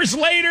 hours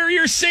later,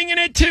 you're singing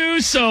it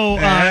too. So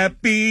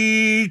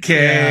BK.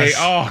 Yes.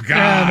 Oh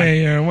God.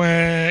 You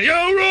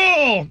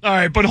rule. All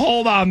right, but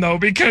hold on though,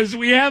 because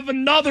we have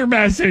another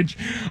message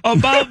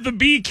about the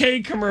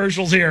BK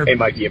commercials here. Hey,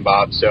 Mikey and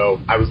Bob. So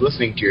I was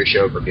listening to your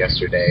show from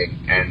yesterday,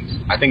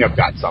 and I think I've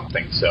got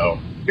something. So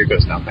here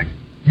goes nothing.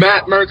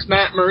 Matt Mertz,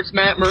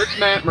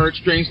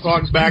 drains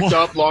clogs backed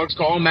up, logs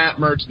call Matt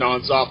Mertz,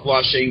 non-stop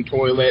flushing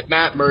toilet,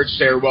 Matt Mertz,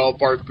 stairwell,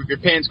 park, your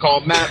pants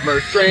call Matt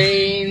Mertz,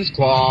 drains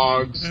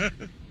clogs,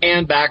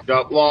 and backed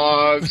up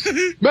logs.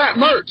 Matt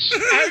Mertz!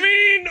 I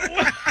mean,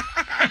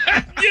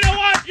 you know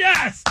what?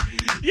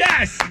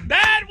 Yes,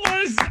 that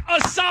was a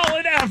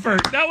solid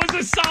effort. That was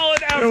a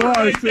solid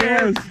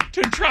effort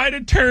to try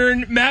to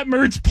turn Matt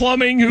Mertz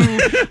Plumbing, who,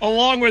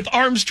 along with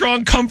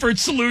Armstrong Comfort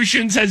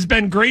Solutions, has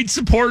been great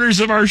supporters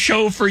of our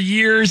show for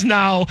years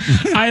now.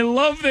 I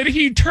love that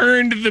he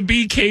turned the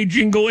BK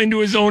jingle into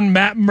his own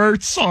Matt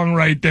Mertz song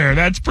right there.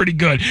 That's pretty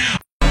good.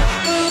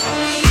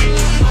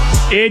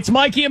 It's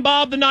Mikey and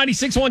Bob, the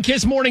 96.1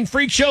 Kiss Morning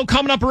Freak Show,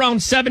 coming up around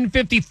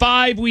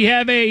 7:55. We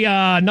have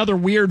another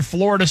weird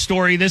Florida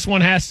story. This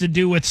one has to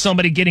do with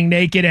somebody getting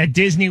naked at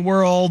Disney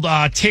World.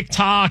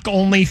 TikTok,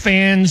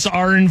 OnlyFans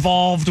are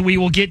involved. We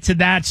will get to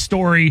that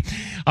story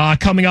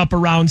coming up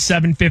around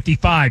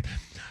 7:55.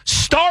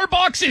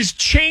 Starbucks is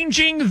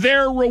changing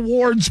their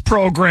rewards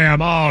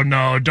program. Oh,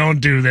 no, don't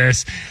do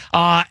this.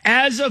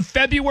 As of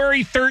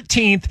February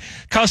 13th,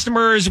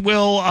 customers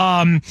will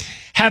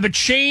have a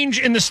change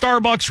in the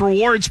Starbucks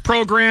rewards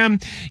program.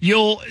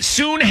 You'll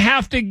soon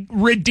have to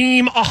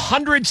redeem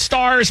 100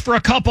 stars for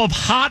a cup of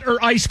hot or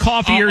iced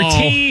coffee or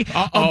tea,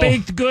 a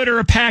baked good or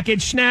a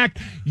packaged snack.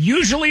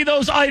 Usually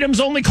those items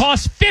only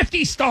cost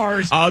 50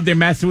 stars. Oh, they're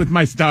messing with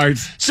my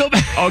stars. So,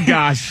 oh,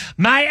 gosh.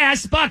 My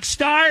S-Bucks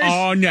stars?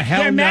 Oh, no,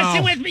 hell They're no.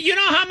 messing with me. You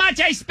know how much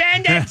I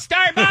spend at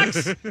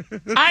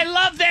Starbucks? I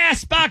love the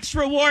S-Bucks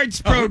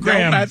rewards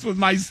program. Don't mess with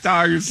my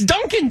stars.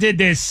 Dunkin' did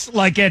this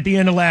like at the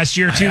end of last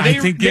year, too. They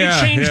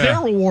changed their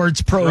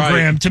rewards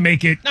program to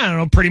make it, I don't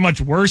know, pretty much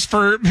worse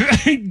for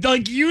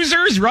like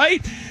users,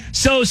 right?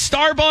 So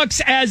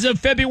Starbucks, as of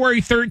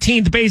February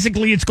 13th,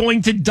 basically it's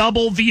going to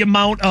double the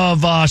amount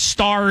of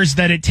stars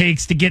that it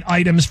takes to get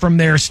items from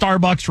their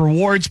Starbucks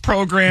rewards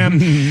program.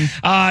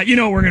 You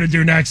know what we're going to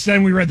do next.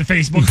 Then we read the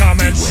Facebook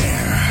comments.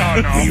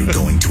 Oh, no. We're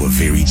going to a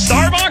very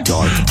Starbucks?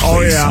 dark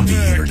place on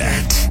the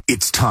internet.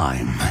 It's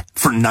time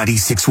for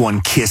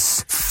 96.1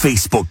 Kiss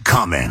Facebook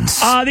comments.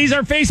 These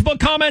are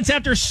Facebook comments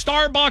after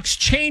Starbucks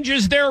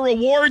changes their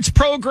rewards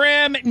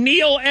program.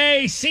 Neil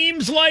A.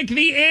 Seems like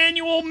the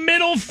annual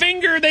middle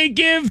finger they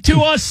give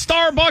to us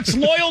Starbucks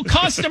loyal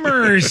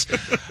customers.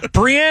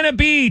 Brianna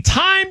B.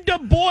 Time to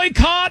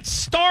boycott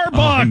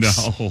Starbucks.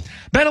 Oh, no.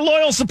 Been a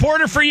loyal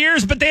supporter for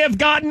years, but they have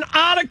gotten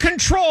out of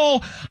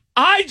control.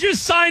 I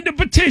just signed a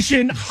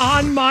petition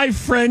on my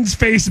friend's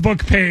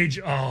Facebook page.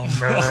 Oh,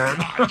 man.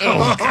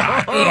 Oh,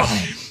 God.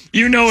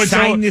 You know it's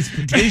Sign this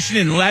petition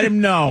and let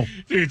him know.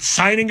 Dude,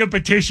 signing a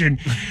petition.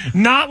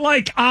 Not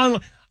like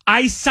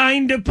I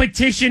signed a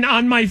petition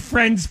on my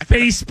friend's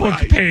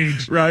Facebook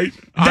page. Right.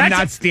 I'm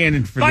not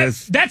standing for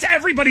this. That's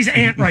everybody's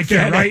aunt right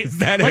there, right?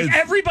 That is.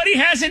 Everybody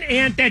has an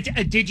aunt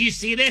that, did you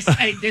see this?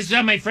 This is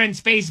on my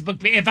friend's Facebook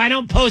page. If I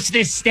don't post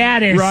this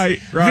status,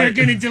 they're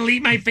going to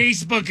delete my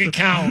Facebook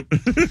account.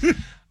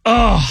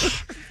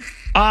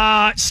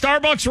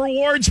 Starbucks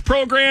rewards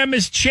program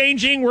is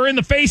changing. We're in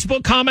the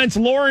Facebook comments.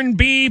 Lauren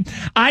B.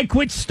 I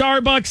quit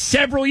Starbucks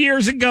several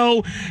years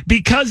ago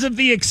because of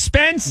the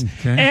expense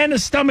and a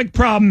stomach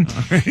problem.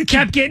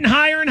 Kept getting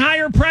higher and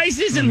higher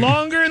prices and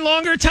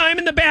longer time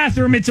in the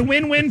bathroom. It's a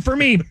win-win for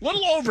me.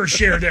 Little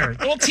overshare there.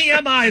 Little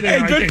TMI there.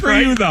 Hey, good for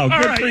you, though.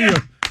 Good for you.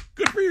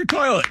 Good for your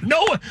toilet.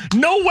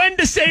 No when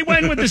to say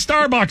when with the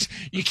Starbucks.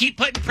 You keep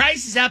putting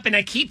prices up, and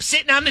I keep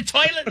sitting on the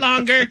toilet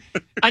longer.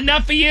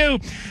 Enough of you.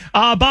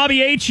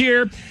 Bobby H.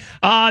 here.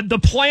 The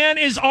plan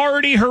is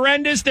already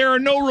horrendous. There are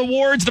no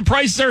rewards. The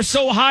prices are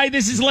so high.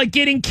 This is like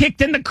getting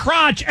kicked in the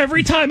crotch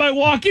every time I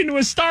walk into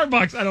a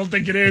Starbucks. I don't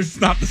think it is.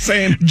 It's not the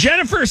same.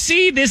 Jennifer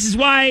C. This is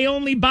why I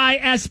only buy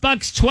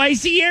S-Bucks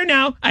twice a year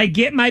now. I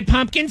get my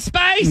pumpkin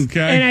spice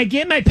and I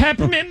get my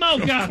peppermint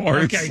mocha.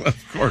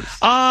 Of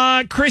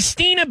course.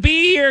 Christina B.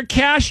 here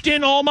cashed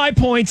in all my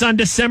points on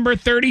December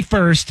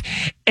 31st,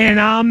 and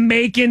I'm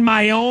making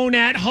my own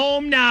at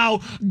home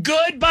now.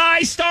 Goodbye,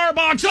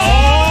 Starbucks.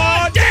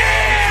 Oh,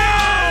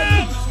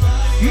 damn!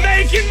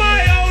 Making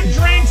my own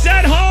drinks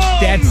at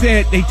home. That's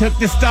it. They took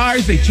the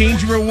stars. They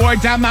changed the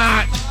rewards. I'm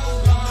out.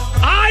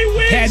 I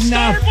win,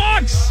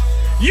 Starbucks.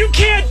 You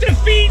can't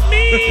defeat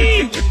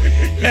me.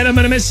 And I'm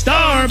going to miss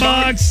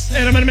Starbucks.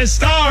 And I'm going to miss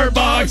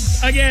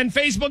Starbucks. Again,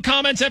 Facebook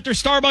comments after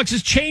Starbucks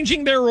is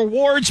changing their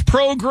rewards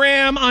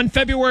program on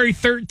February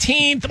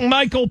 13th.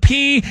 Michael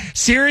P.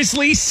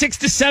 Seriously, $6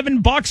 to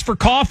 $7 for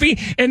coffee,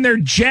 and they're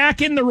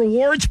jacking the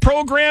rewards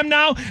program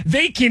now.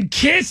 They can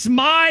kiss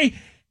my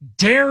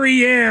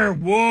derriere.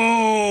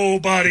 Whoa,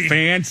 buddy.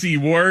 Fancy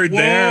word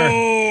there.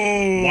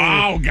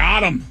 Wow,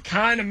 got him.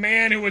 Kind of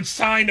man who would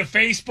sign a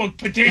Facebook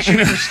petition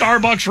for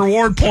Starbucks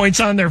reward points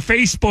on their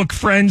Facebook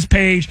friends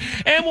page.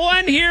 And we'll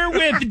end here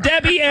with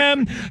Debbie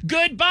M.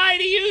 Goodbye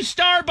to you,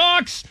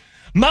 Starbucks.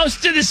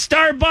 Most of the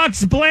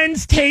Starbucks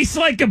blends taste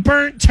like a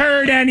burnt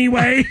turd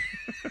anyway.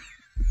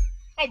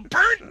 A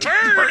burnt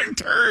turd. Burnt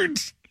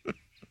turds.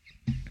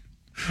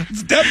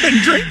 It's Deb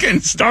been drinking.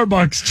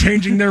 Starbucks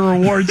changing their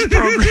rewards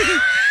program.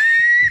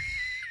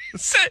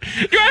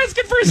 You're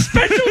asking for a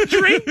special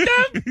drink,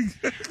 Deb?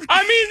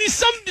 I mean,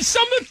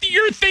 some of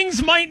your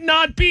things might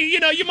not be,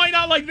 you might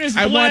not like this blender.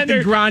 I want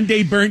the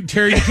grande burnt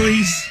turd,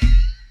 please.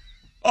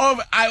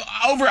 Over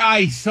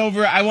ice.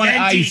 I want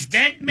ice.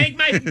 Make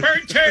my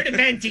burnt turd a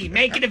venti.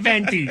 Make it a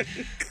venti.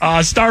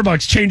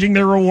 Starbucks changing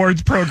their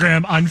rewards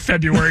program on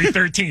February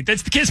 13th.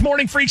 It's the Kiss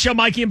Morning Freak Show,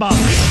 Mikey and Bob.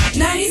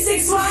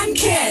 96.1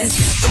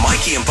 Kiss. The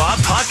Mikey and Bob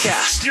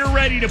Podcast. You're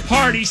ready to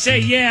party. Say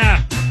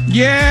yeah.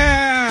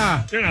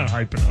 Yeah. They're not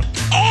hyping up.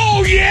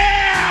 Oh,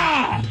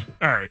 yeah.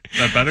 All right. Is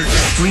that better?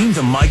 Stream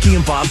the Mikey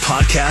and Bob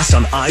Podcast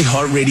on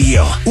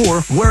iHeartRadio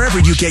or wherever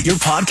you get your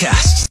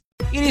podcasts.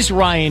 It is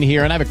Ryan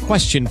here, and I have a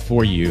question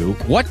for you.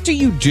 What do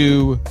you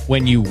do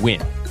when you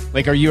win?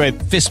 Like, are you a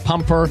fist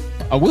pumper,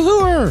 a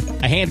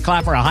woohooer, a hand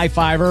clapper, a high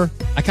fiver?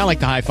 I kind of like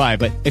the high five,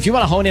 but if you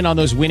want to hone in on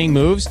those winning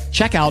moves,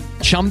 check out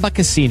Chumba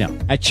Casino.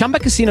 At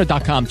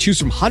ChumbaCasino.com, choose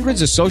from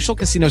hundreds of social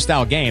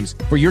casino-style games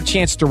for your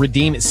chance to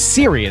redeem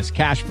serious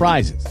cash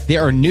prizes.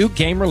 There are new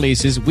game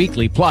releases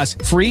weekly, plus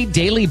free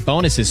daily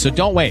bonuses, so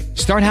don't wait.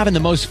 Start having the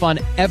most fun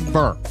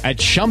ever at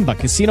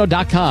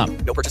ChumbaCasino.com.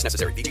 No purchase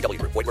necessary. VGW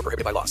Group. Void where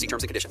prohibited by law. See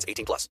terms and conditions.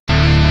 18+.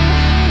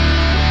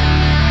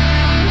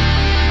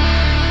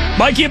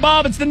 Mikey and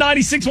Bob, it's the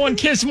 96.1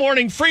 Kiss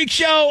Morning Freak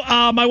Show.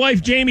 My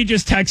wife Jamie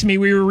just texted me.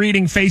 We were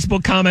reading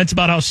Facebook comments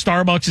about how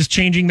Starbucks is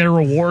changing their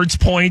rewards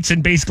points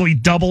and basically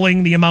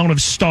doubling the amount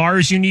of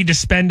stars you need to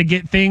spend to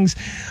get things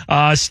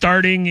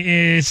starting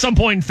at some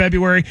point in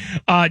February.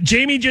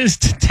 Jamie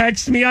just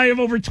texted me. I have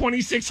over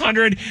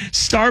 2,600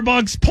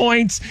 Starbucks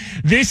points.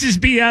 This is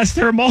BS.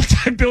 They're a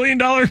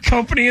multi-billion-dollar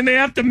company, and they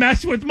have to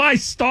mess with my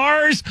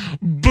stars.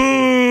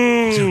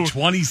 Boo! So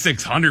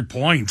 2,600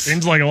 points.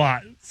 Seems like a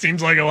lot.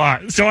 Seems like a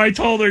lot. So I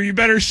told her, you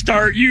better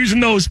start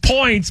using those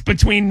points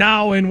between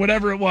now and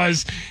whatever it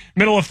was,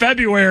 middle of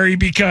February,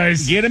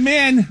 because get them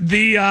in.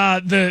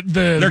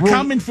 They're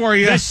coming for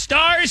you. The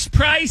Stars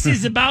price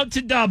is about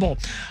to double.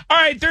 All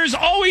right, there's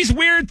always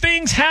weird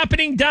things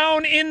happening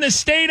down in the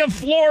state of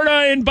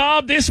Florida. And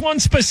Bob, this one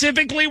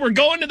specifically, we're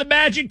going to the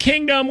Magic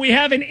Kingdom. We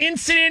have an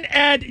incident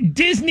at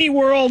Disney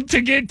World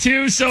to get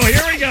to. So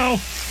here we go.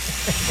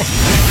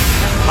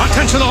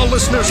 Attention all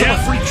listeners of the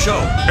Freak Show.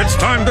 It's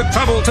time to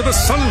travel to the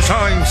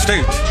Sunshine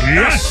State.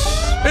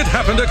 Yes. It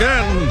happened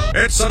again.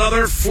 It's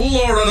another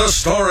Florida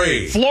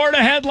story. Florida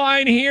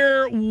headline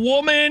here.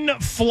 Woman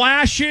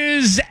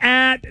flashes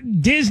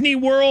at Disney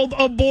World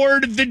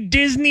aboard the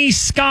Disney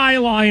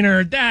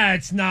Skyliner.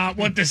 That's not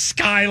what the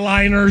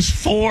Skyliner's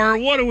for.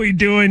 What are we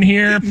doing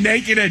here?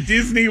 Naked at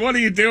Disney? What are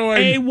you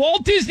doing? A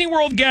Walt Disney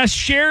World guest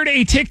shared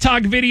a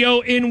TikTok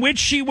video in which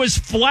she was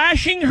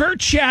flashing her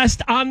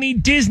chest on the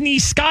Disney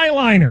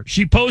Skyliner.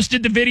 She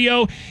posted the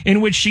video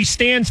in which she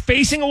stands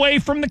facing away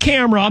from the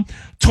camera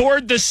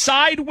toward the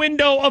side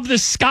window of the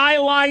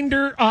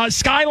Skyliner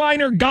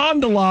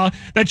gondola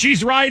that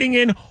she's riding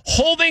in,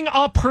 holding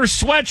up her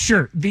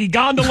sweatshirt. The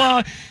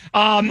gondola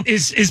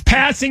is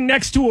passing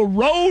next to a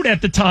road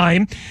at the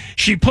time.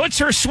 She puts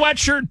her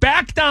sweatshirt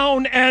back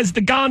down as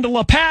the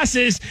gondola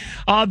passes.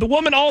 The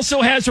woman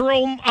also has her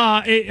own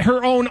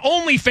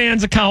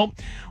OnlyFans account,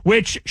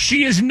 which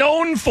she is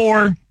known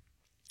for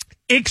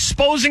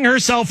exposing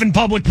herself in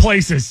public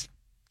places.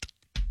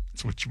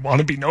 That's what you want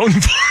to be known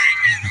for.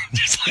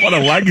 What a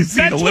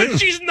legacy to live. That's what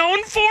she's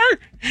known for?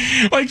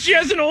 Like, she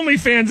has an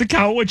OnlyFans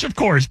account, which, of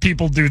course,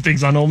 people do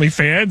things on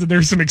OnlyFans, and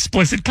there's some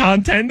explicit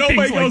content.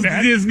 Nobody goes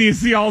to Disney to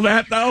see all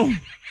that, though.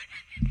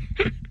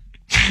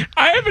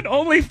 I have an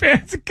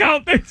OnlyFans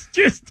account that's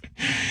just,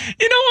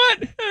 you know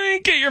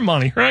what? Get your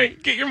money,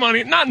 right? Get your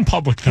money. Not in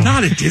public, though.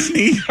 Not at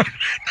Disney.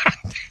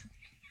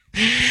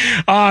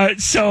 There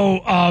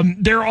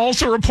are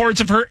also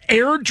reports of her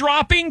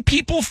airdropping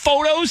people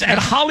photos at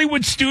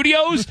Hollywood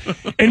Studios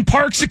and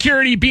park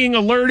security being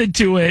alerted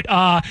to it.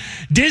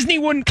 Disney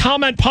wouldn't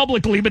comment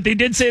publicly, but they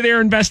did say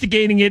they're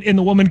investigating it, and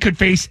the woman could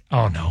face,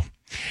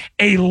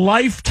 a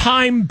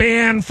lifetime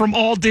ban from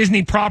all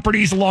Disney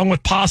properties along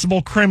with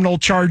possible criminal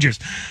charges.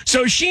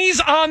 So she's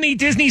on the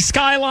Disney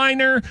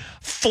Skyliner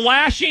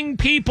flashing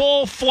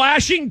people,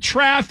 flashing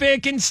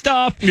traffic and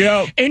stuff.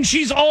 Yep. And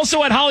she's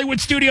also at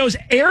Hollywood Studios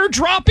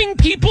airdropping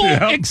people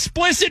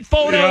explicit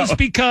photos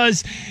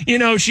because,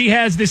 she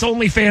has this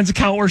OnlyFans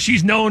account where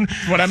she's known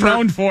what I'm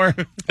known for.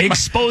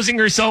 Exposing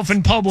herself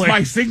in public. It's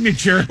my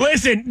signature.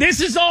 Listen, this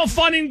is all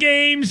fun and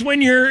games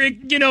when you're,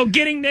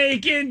 getting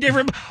naked,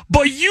 different,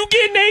 but you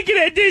get naked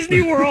at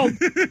Disney World.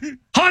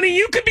 Honey,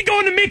 you could be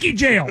going to Mickey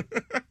jail.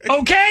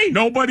 Okay?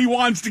 Nobody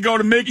wants to go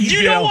to Mickey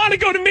jail. You don't want to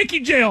go to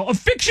Mickey jail. A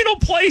fictional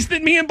place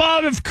that me and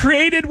Bob have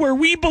created where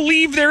we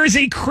believe there is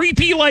a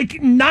creepy,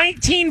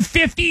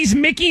 1950s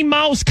Mickey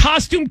Mouse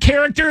costume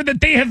character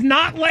that they have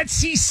not let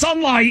see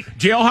sunlight.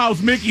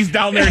 Jailhouse Mickey's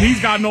down there, and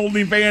he's got an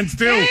OnlyFans,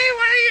 too. Hey, why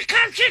don't you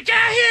come sit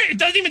down here? It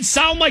doesn't even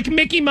sound like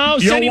Mickey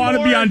Mouse anymore. You don't want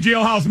to be on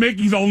Jailhouse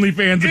Mickey's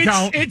OnlyFans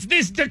account. It's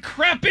this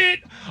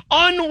decrepit,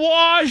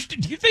 unwashed.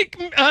 Do you think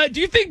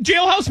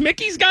Jailhouse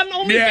Mickey's got an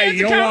OnlyFans account?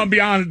 You don't want to be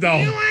on it, though.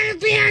 You want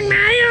to be on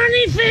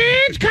my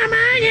OnlyFans? Come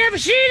on, have a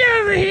seat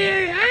over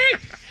here. Huh?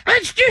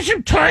 Let's do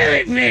some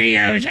toilet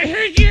videos. I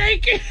heard you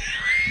like it.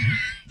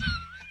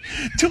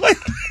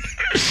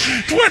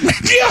 What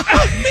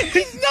Jailhouse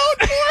Mickey's known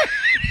for?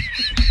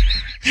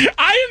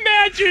 I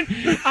imagine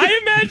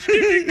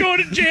if you go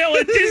to jail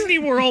at Disney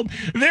World,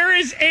 there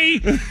is a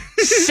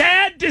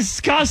sad,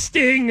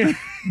 disgusting,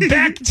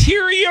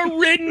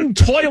 bacteria-ridden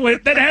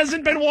toilet that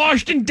hasn't been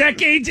washed in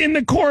decades in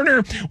the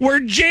corner where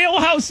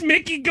Jailhouse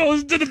Mickey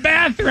goes to the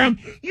bathroom.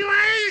 You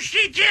want to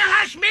see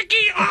Jailhouse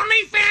Mickey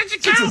OnlyFans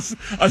account? It's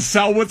a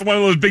cell with one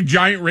of those big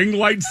giant ring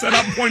lights set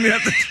up pointing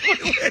at the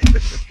toilet.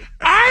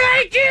 All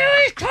I do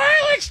is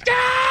toilet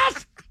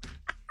stuff.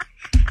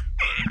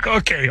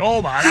 Okay,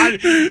 hold on.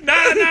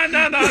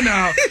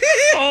 No.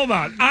 Hold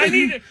on. I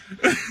need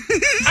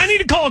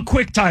to call a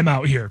quick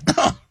timeout here.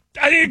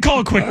 I need to call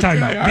a quick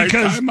timeout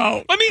because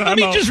let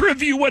me just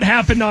review what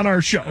happened on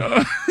our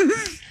show.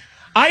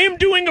 I am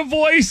doing a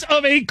voice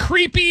of a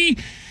creepy,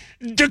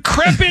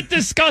 decrepit,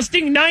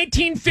 disgusting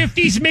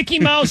 1950s Mickey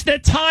Mouse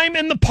that time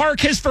in the park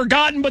has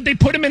forgotten, but they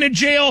put him in a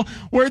jail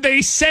where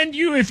they send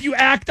you if you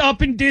act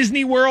up in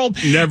Disney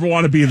World. You never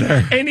want to be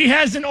there. And he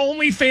has an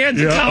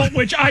OnlyFans account,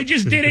 which I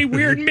just did a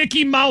weird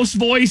Mickey Mouse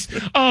voice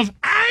of,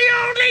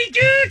 I only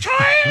do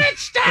toilet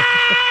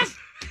stuff.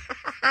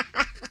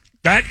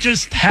 That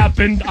just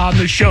happened on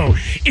the show.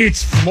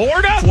 It's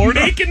Florida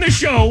making the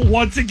show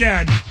once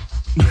again.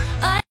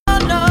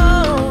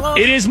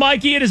 It is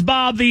Mikey. It is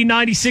Bob, the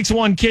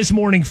 96.1 Kiss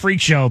Morning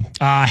Freak Show.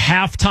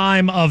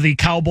 Halftime of the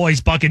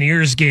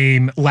Cowboys-Buccaneers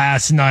game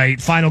last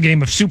night. Final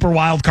game of Super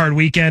Wildcard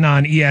Weekend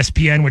on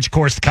ESPN, which, of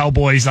course, the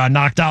Cowboys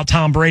knocked out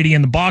Tom Brady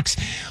and the Bucs.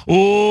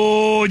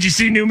 Oh, did you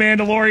see new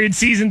Mandalorian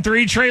Season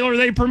 3 trailer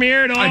they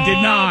premiered? I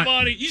did not.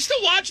 Buddy. You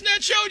still watching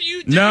that show?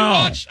 Did no. You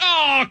watch?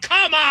 Oh,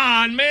 come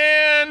on,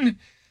 man.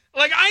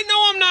 Like, I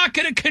know I'm not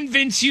going to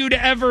convince you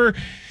to ever,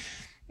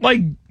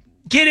 like,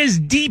 get as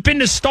deep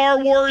into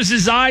Star Wars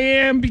as I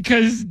am,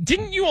 because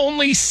didn't you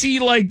only see,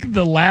 like,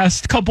 the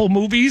last couple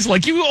movies?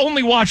 Like, you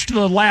only watched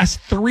the last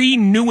 3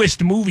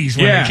 newest movies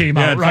when they came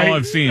out, that's right? all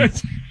I've seen.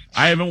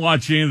 I haven't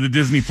watched any of the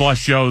Disney Plus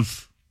shows.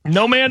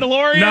 No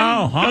Mandalorian?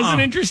 No. Doesn't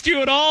interest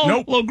you at all?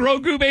 Nope. Little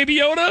Grogu, Baby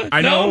Yoda?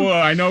 I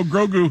know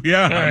Grogu,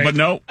 right. but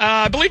no.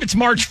 I believe it's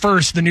March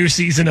 1st, the new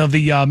season of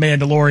the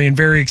Mandalorian.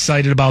 Very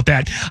excited about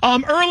that.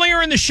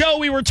 Earlier in the show,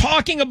 we were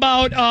talking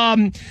about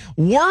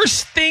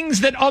worst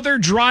things that other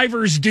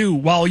drivers do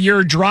while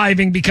you're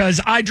driving, because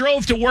I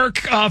drove to work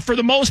for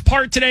the most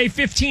part today,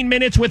 15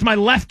 minutes with my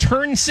left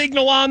turn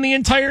signal on the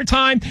entire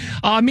time.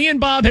 Me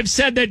and Bob have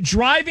said that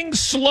driving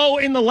slow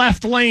in the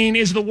left lane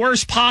is the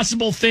worst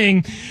possible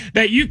thing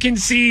that you can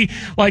see,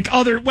 like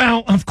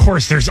well, of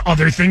course there's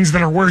other things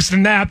that are worse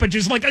than that, but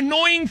just like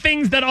annoying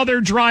things that other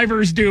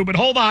drivers do. But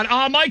hold on.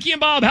 Mikey and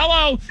Bob,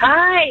 hello.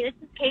 Hi, this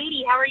is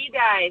Katie. How are you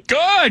guys?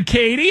 Good,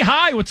 Katie.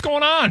 Hi, what's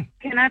going on?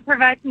 Can I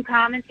provide some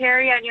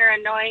commentary on your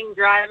annoying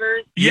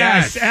drivers?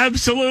 Yes,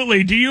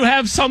 absolutely. Do you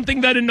have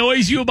something that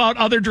annoys you about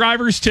other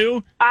drivers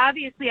too?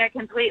 Obviously, I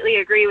completely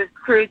agree with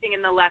cruising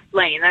in the left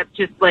lane. That's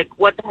just like,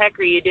 what the heck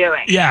are you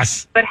doing?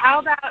 Yes. But how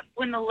about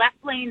when the left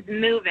lane's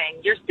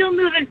moving? You're still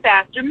moving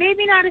faster.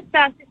 Maybe not as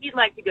fast as you'd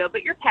like to go,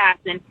 but you're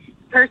passing.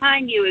 The person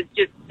behind you is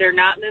just, they're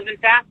not moving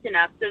fast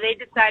enough. So they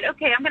decide,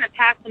 okay, I'm going to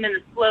pass them in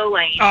the slow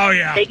lane. Oh,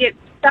 yeah. They get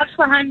stuck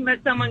behind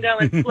someone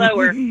going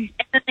slower, and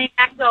then they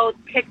act all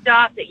ticked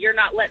off that you're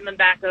not letting them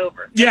back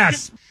over.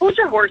 Yes. Just hold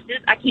your horses.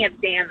 I can't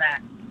stand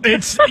that.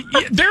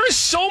 There's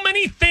so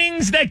many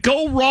things that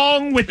go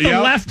wrong with the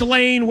left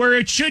lane where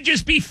it should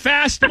just be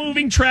fast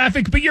moving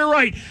traffic. But you're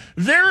right.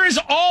 There is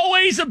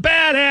always a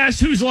badass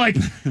who's like,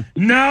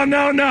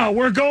 no,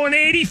 we're going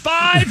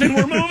 85 and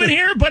we're moving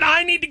here, but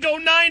I need to go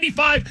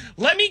 95.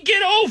 Let me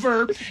get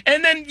over.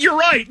 And then you're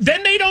right.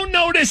 Then they don't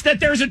notice that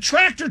there's a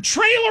tractor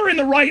trailer in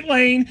the right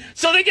lane.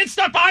 So they get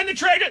stuck behind the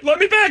trailer. Let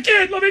me back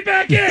in.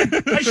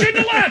 I shouldn't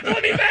have left.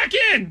 Let me back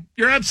in.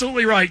 You're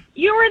absolutely right.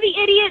 You were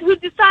the idiot who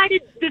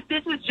decided that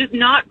this was just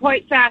not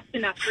quite fast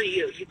enough for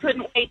you. You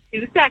couldn't wait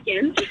 2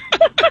 seconds.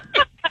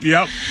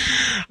 Yep.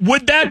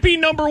 Would that be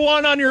number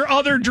 1 on your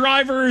other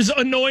drivers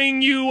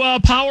annoying you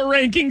power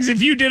rankings?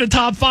 If you did a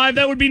top 5,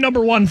 that would be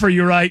number 1 for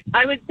you, right?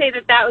 I would say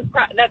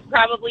that's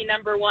probably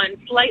number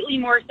 1, slightly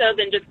more so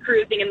than just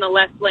cruising in the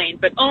left lane,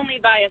 but only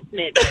by a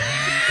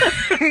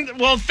smidge.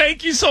 Well,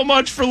 thank you so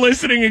much for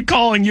listening and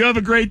calling. You have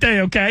a great day,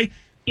 okay?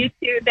 You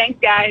too. Thanks,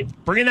 guys.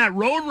 Bringing that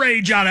road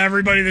rage out of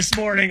everybody this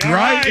morning. All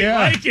right, yeah.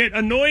 Like it.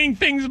 Annoying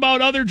things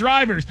about other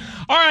drivers.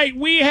 All right,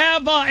 we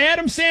have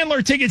Adam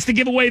Sandler tickets to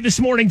give away this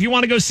morning. If you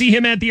want to go see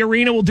him at the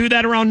arena, we'll do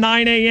that around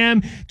 9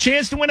 a.m.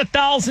 Chance to win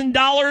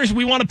 $1,000.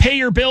 We want to pay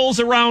your bills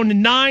around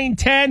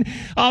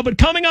 9:10. But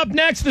coming up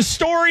next, the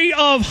story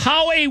of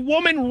how a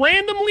woman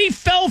randomly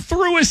fell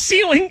through a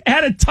ceiling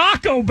at a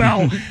Taco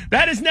Bell.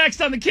 That is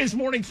next on the Kiss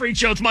Morning Freak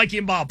Show. It's Mikey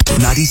and Bob.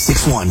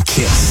 96.1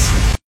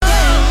 Kiss.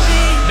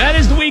 That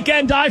is the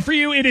weekend die for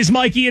you. It is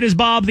Mikey. It is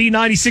Bob, the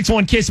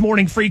 96.1 Kiss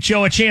Morning Freak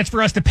Show. A chance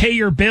for us to pay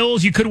your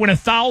bills. You could win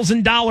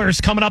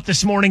 $1,000 coming up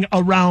this morning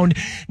around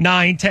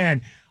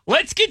 9:10.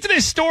 Let's get to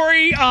this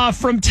story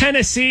from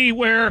Tennessee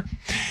where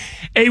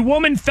a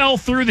woman fell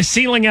through the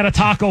ceiling at a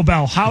Taco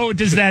Bell. How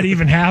does that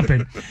even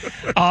happen?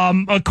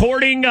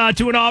 According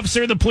to an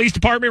officer, the police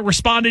department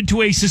responded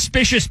to a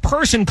suspicious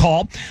person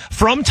call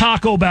from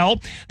Taco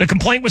Bell. The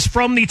complaint was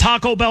from the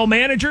Taco Bell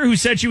manager who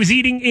said she was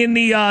eating in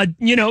the,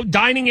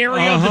 dining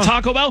area of the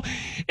Taco Bell.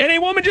 And a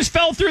woman just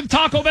fell through the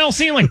Taco Bell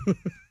ceiling.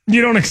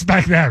 You don't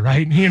expect that,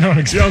 right? You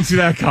don't see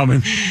that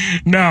coming.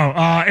 No.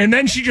 And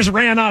then she just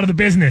ran out of the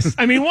business.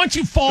 I mean, once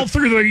you fall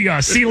through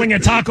the ceiling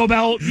at Taco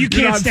Bell, you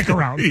can't stick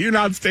around. You're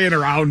not staying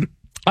around.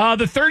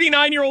 The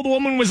 39-year-old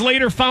woman was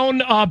later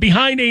found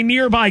behind a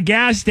nearby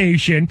gas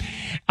station.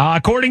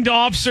 According to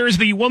officers,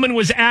 the woman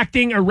was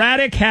acting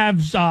erratic,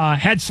 had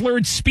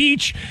slurred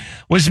speech,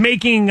 was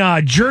making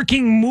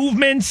jerking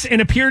movements,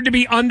 and appeared to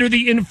be under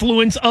the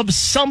influence of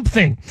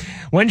something.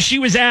 When she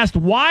was asked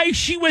why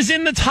she was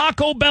in the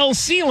Taco Bell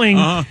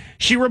ceiling,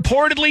 she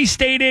reportedly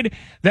stated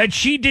that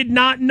she did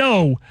not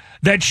know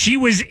that she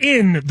was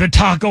in the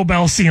Taco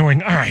Bell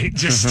ceiling. All right,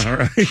 just all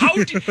right. How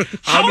did you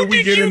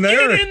get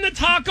in the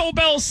Taco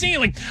Bell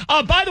ceiling?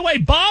 By the way,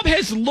 Bob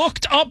has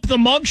looked up the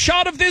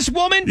mugshot of this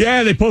woman.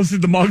 Yeah, they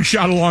posted the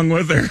mugshot along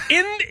with her.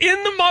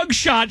 In the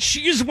mugshot,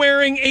 she is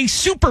wearing a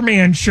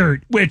Superman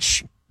shirt,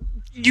 which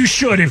you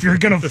should if you're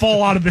going to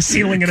fall out of the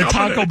ceiling at a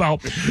Taco Bell.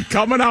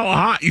 Coming out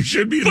hot, you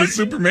should be in the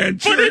Superman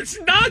shirt. But it's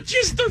not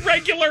just the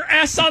regular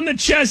S on the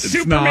chest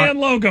Superman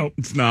logo.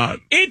 It's not.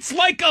 It's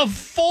like a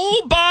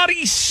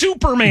full-body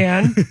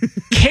Superman,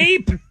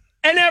 cape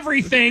and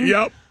everything.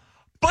 Yep.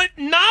 But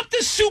not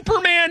the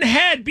Superman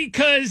head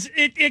because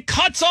it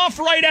cuts off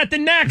right at the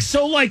neck.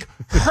 So, like,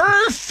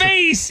 her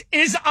face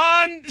is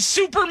on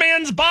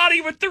Superman's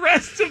body with the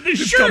rest of the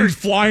shirt. Comes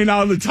flying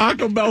out of the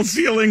Taco Bell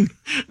ceiling.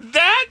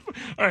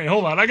 All right,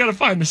 hold on. I got to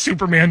find the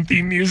Superman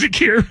theme music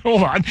here.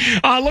 Hold on.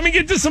 Let me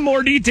get to some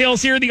more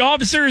details here. The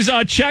officers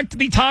checked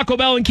the Taco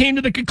Bell and came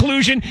to the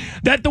conclusion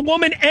that the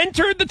woman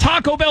entered the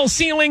Taco Bell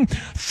ceiling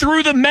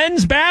through the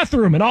men's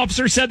bathroom. An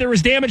officer said there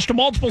was damage to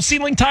multiple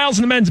ceiling tiles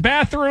in the men's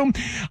bathroom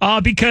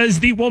because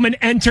the woman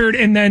entered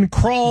and then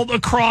crawled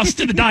across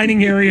to the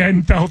dining area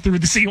and fell through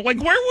the ceiling.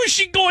 Like, where was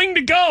she going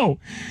to go?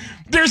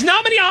 There's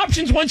not many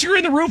options once you're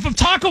in the roof of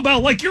Taco Bell.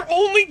 Like, you're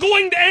only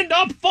going to end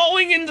up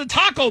falling into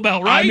Taco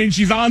Bell, right? I mean,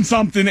 she's on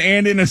something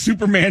and in a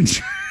Superman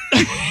shirt.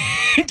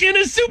 In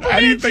a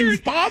Superman Anything's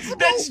shirt possible.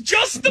 that's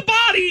just the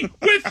body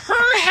with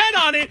her head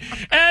on it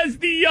as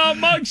the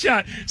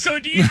mugshot. So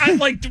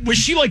was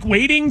she like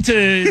waiting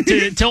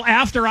till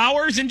after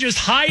hours and just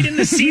hide in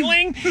the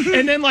ceiling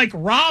and then like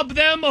rob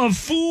them of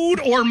food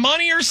or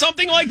money or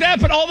something like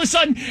that? But all of a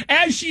sudden,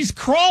 as she's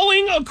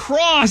crawling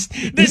across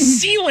the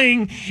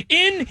ceiling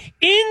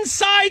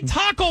inside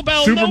Taco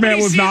Bell, Superman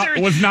was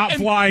flying not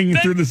flying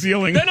through the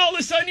ceiling. Then all of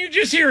a sudden you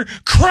just hear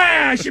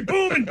crash and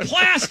boom and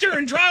plaster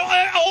and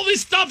dry. All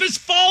this stuff is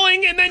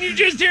falling, and then you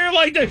just hear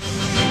like the oh!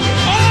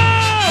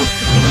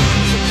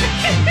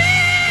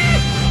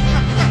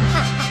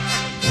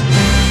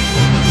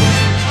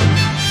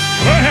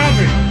 What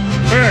happened?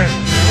 Where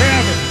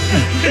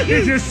happened?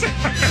 You just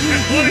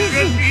what is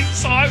this theme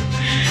song?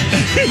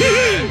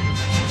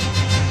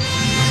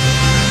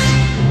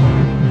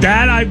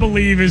 That, I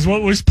believe, is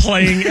what was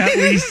playing, at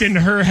least in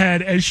her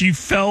head, as she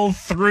fell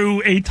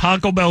through a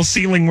Taco Bell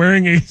ceiling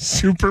wearing a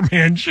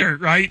Superman shirt,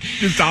 right?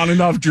 Just on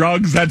enough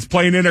drugs, that's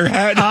playing in her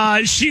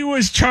head. She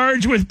was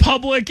charged with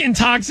public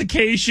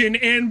intoxication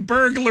and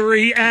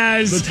burglary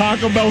as... The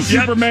Taco Bell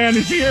Superman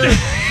is here.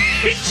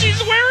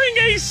 She's wearing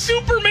a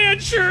Superman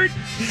shirt,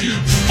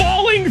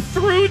 falling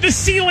through the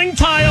ceiling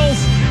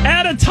tiles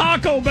at a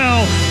Taco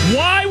Bell.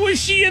 Why was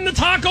she in the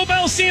Taco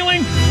Bell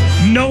ceiling?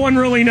 No one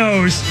really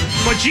knows.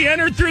 But she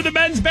entered through the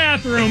men's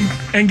bathroom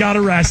and got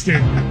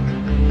arrested.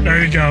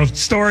 There you go.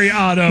 Story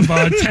out of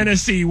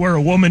Tennessee where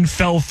a woman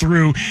fell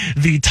through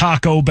the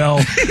Taco Bell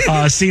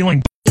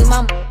ceiling.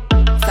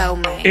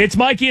 It's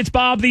Mikey, it's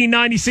Bob, the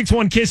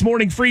 96.1 KISS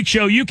Morning Freak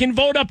Show. You can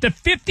vote up to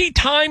 50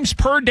 times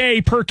per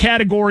day per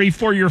category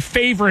for your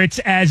favorites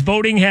as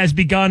voting has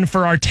begun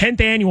for our 10th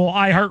annual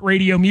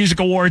iHeartRadio Music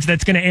Awards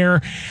that's going to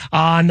air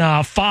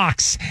on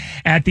Fox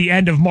at the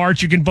end of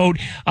March. You can vote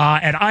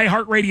at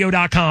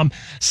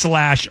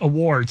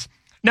iHeartRadio.com/awards.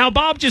 Now,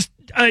 Bob, just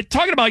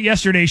talking about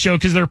yesterday's show,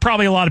 because there are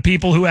probably a lot of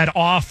people who had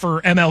off for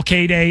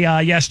MLK Day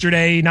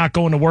yesterday, not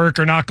going to work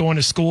or not going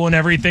to school and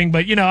everything.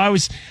 But, you know, I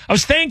was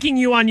thanking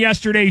you on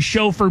yesterday's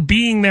show for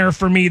being there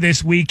for me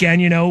this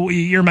weekend. You know,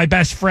 you're my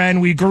best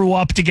friend. We grew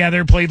up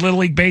together, played Little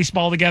League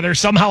Baseball together,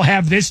 somehow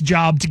have this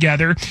job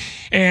together.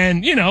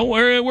 And, you know,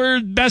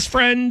 we're best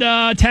friend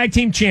tag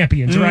team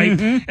champions, right?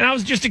 Mm-hmm. And I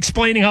was just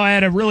explaining how I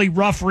had a really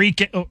rough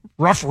weekend? Damn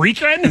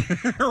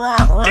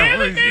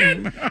it,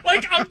 man!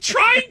 Like, I'm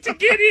trying to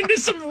get into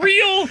some real...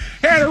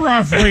 Had a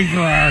rough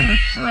weekend.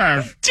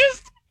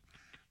 Just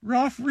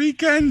rough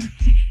weekend.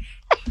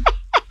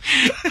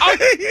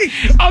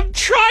 I'm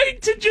trying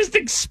to just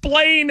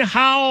explain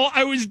how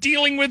I was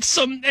dealing with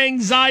some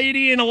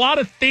anxiety and a lot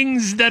of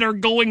things that are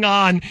going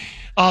on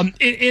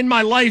in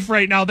my life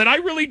right now that I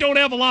really don't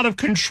have a lot of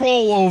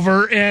control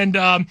over. And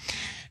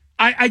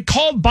I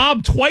called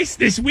Bob twice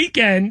this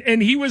weekend,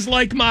 and he was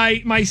like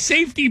my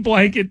safety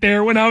blanket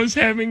there when I was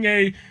having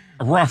a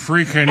rough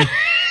weekend.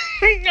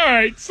 All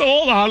right, so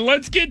hold on.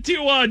 Let's get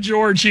to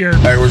George here.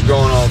 Hey, what's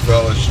going on,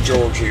 fellas?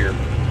 George here.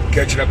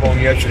 Catching up on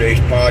yesterday's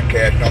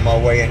podcast on my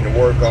way into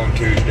work on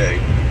Tuesday.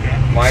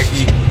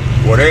 Mikey,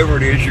 whatever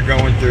it is you're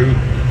going through,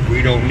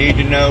 we don't need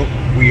to know.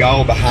 We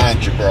all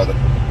behind you, brother.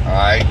 All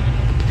right?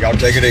 Y'all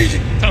take it easy.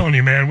 I'm telling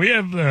you, man, we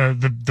have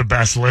the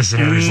best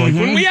listeners. Mm-hmm. Like,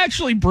 when we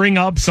actually bring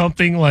up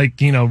something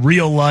like, you know,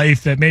 real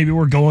life that maybe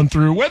we're going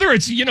through, whether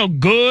it's, you know,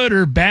 good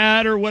or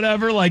bad or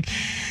whatever, like...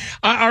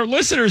 Our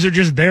listeners are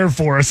just there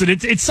for us, and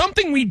it's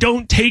something we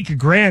don't take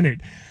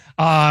granted.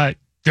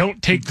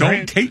 Don't take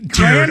granted.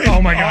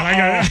 Oh my God! I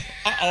got it.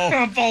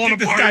 I'm falling apart.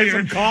 This guy's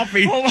some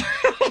coffee. Hold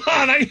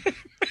on.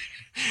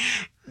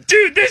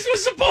 Dude, this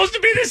was supposed to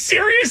be the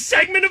serious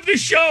segment of the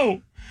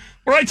show,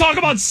 where I talk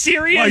about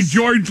serious. Like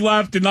George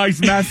left a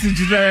nice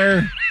message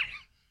there.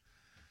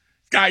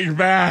 Got your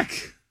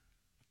back.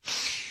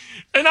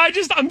 And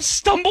I'm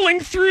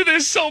stumbling through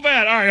this so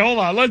bad. All right, hold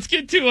on. Let's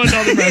get to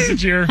another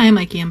message here. Hi,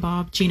 Mikey and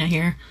Bob. Gina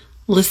here.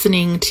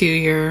 Listening to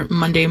your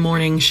Monday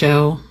morning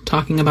show,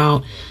 talking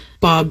about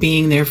Bob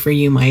being there for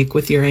you, Mike,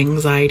 with your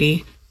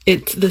anxiety.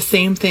 It's the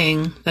same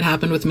thing that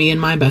happened with me and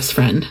my best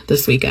friend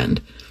this weekend.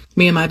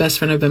 Me and my best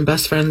friend have been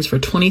best friends for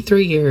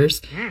 23 years,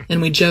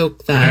 and we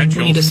joke that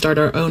we need to start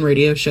our own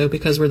radio show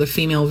because we're the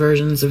female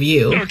versions of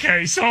you.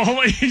 Okay, so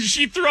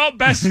she threw out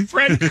best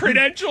friend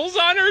credentials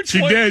on her?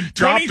 She did.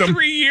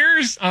 23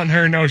 years on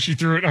her. No, she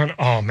threw it on.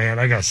 Oh, man,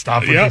 I got to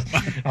stop with this.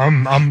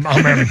 I'm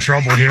having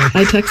trouble here.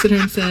 I texted her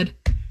and said,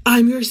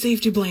 I'm your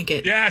safety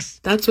blanket. Yes.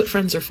 That's what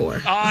friends are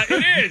for.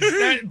 It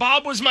is.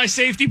 Bob was my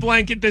safety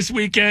blanket this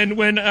weekend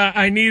when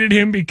I needed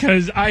him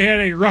because I had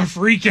a rough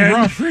weekend.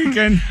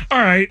 All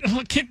right.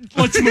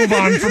 Let's move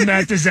on from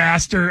that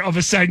disaster of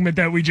a segment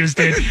that we just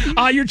did.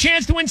 Your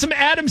chance to win some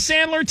Adam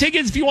Sandler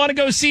tickets if you want to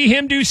go see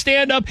him do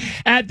stand-up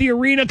at the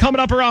arena coming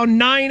up around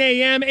 9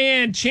 a.m.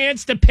 and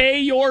chance to pay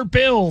your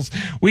bills.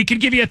 We could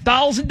give you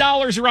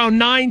 $1,000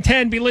 around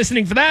 9:10. Be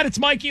listening for that. It's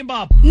Mikey and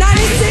Bob.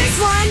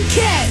 96.1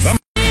 Kiss.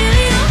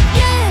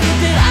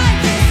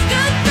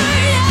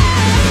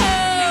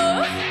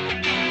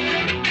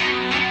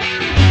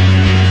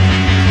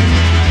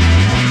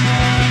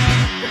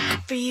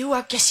 For you,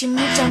 I guess you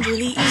moved on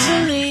really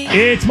easily.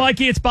 It's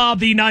Mikey, it's Bob,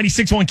 the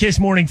 96.1 Kiss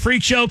Morning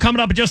Freak Show. Coming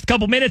up in just a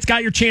couple minutes,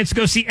 got your chance to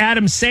go see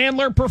Adam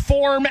Sandler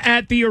perform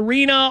at the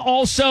arena.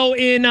 Also,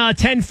 in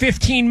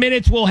 10-15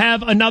 minutes, we'll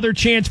have another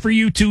chance for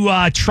you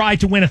to try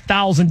to win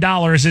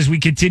 $1,000 as we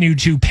continue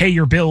to pay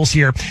your bills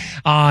here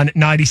on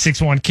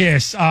 96.1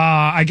 Kiss.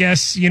 I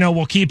guess,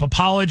 we'll keep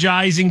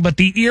apologizing, but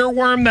the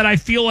earworm that I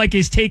feel like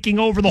is taking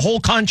over the whole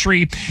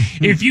country,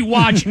 if you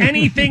watch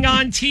anything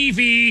on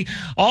TV,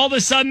 all of a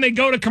sudden they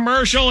go to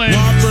commercial and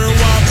Whopper,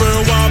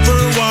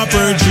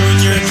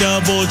 Junior,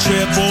 double,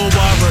 triple,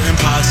 Whopper,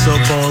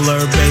 Impossible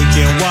or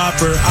Bacon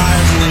Whopper. I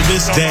rule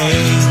this day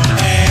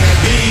and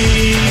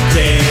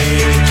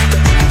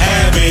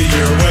have it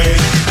your way.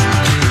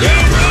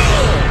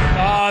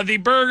 The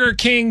Burger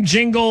King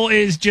jingle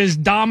is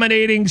just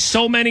dominating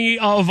so many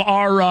of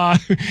our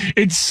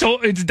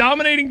it's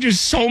dominating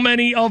just so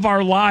many of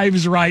our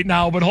lives right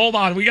now. But hold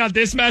on, we got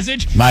this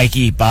message.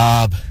 Mikey,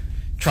 Bob,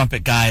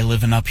 trumpet guy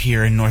living up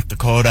here in North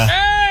Dakota.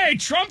 Hey,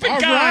 trumpet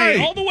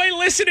guy, all the way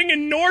listening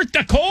in North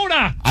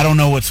Dakota. I don't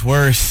know what's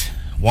worse,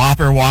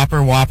 Whopper, or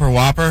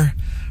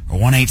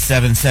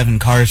 1877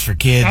 Cars for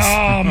Kids.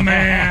 Oh,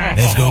 man.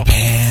 Let's go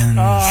Pens.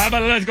 How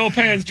about Let's Go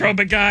Pens,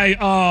 trumpet guy?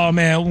 Oh,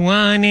 man.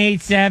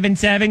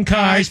 1877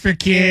 Cars for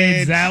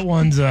Kids. That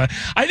one's I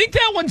think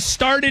that one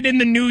started in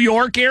the New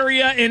York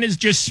area and is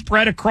just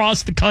spread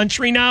across the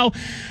country now.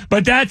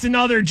 But that's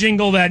another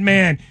jingle that,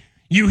 man,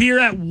 you hear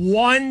that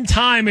one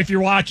time if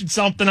you're watching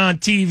something on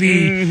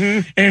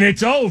TV, and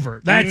it's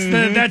over.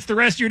 That's the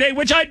rest of your day,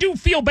 which I do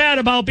feel bad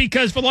about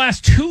because for the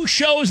last 2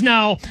 shows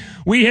now,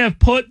 we have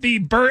put the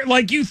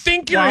you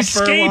think you're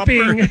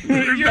escaping.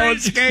 No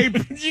escape.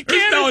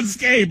 There's no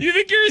escape. You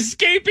think you're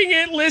escaping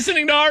it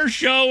listening to our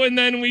show, and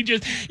then we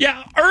just...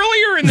 Yeah,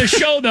 earlier in the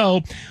show,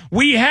 though,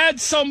 we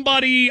had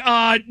somebody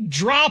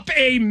drop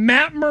a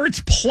Matt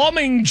Mertz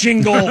plumbing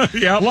jingle,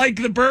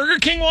 like the Burger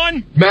King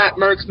one. Matt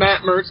Mertz,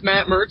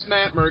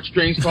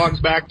 drains clogs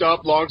backed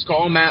up, logs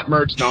call Matt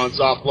Mertz,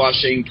 nonstop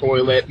flushing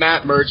toilet,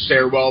 Matt Mertz,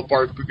 stairwell,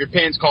 parts, your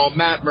pants call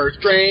Matt Mertz,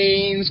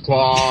 drains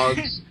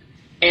clogs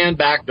and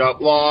backed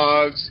up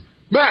logs.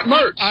 Matt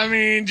Mertz. I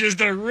mean, just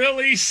a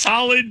really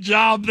solid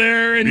job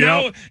there.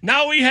 And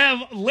now we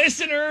have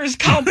listeners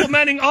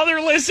complimenting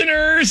other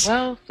listeners.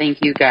 Well, thank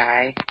you,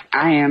 Guy.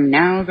 I am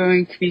now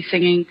going to be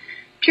singing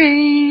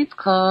drains,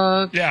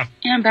 clogs,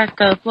 and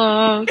backed up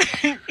logs.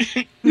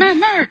 Matt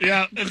Mertz.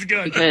 Yeah, that's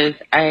good. Because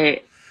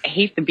I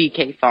hate the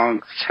BK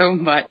song so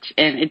much,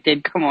 and it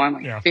did come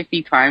on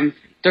 50 times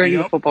during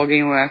the football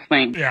game last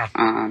night.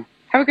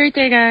 Have a great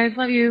day, guys.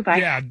 Love you. Bye.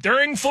 Yeah,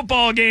 during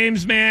football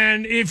games,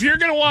 man, if you're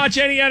going to watch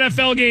any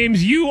NFL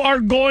games, you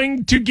are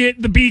going to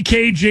get the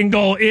BK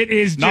jingle. It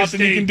is just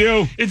nothing you can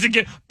do. It's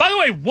by the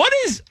way,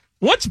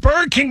 what's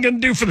Burger King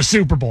going to do for the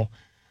Super Bowl?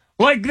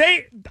 I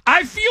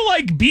feel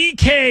like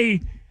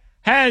BK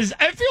I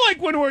feel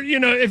like when we're,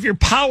 if you're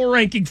power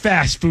ranking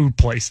fast food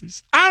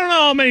places, I don't know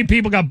how many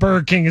people got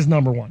Burger King as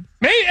number 1.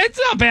 Maybe it's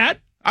not bad.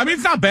 I mean,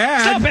 it's not bad.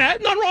 It's not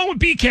bad. Nothing wrong with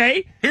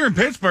BK. Here in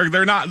Pittsburgh,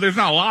 there's not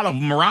a lot of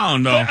them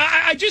around, though. But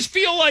I just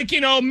feel like,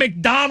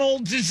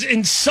 McDonald's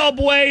and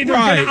Subway, they're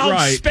going to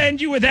outspend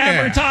you with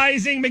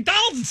advertising. Yeah.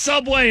 McDonald's and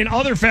Subway and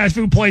other fast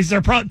food places,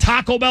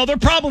 Taco Bell, they're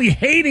probably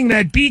hating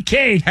that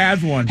BK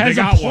has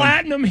a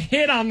platinum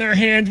hit on their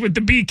hands with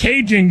the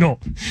BK jingle.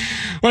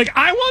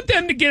 I want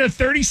them to get a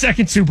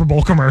 30-second Super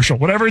Bowl commercial,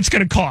 whatever it's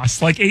going to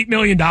cost, like $8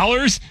 million.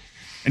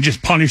 And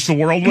just punish the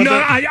world with it?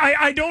 No,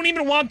 I don't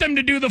even want them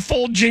to do the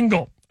full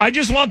jingle. I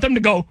just want them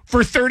to go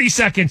for 30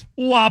 seconds.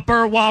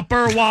 Whopper,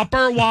 Whopper,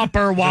 Whopper,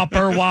 Whopper,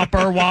 Whopper,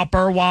 Whopper,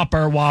 Whopper,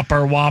 Whopper,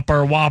 Whopper,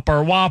 Whopper,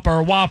 Whopper,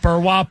 Whopper, Whopper,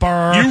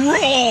 Whopper. You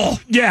roll.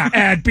 Yeah,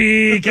 at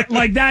big.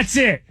 That's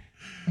it.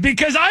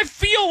 Because I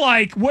feel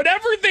like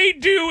whatever they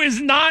do is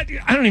not,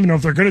 I don't even know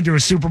if they're going to do a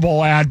Super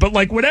Bowl ad, but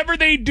whatever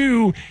they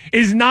do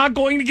is not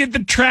going to get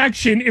the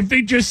traction if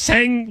they just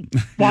sang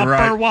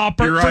Whopper,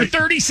 Whopper for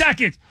 30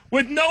 seconds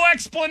with no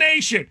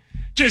explanation.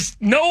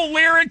 Just no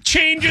lyric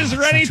changes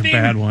or anything. Such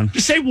a bad one.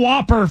 Just say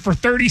Whopper for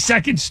 30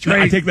 seconds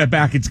straight. I take that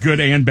back. It's good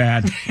and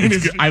bad.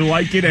 I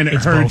like it and it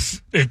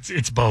hurts. Both.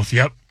 It's both.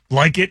 Yep.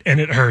 Like it and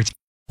it hurts.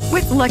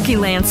 With Lucky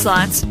Land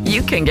Slots,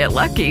 you can get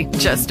lucky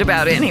just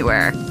about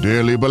anywhere.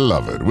 Dearly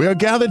beloved, we are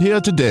gathered here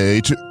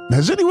today to...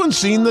 Has anyone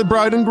seen the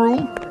bride and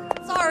groom?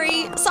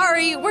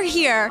 Sorry, we're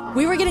here.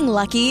 We were getting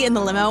lucky in the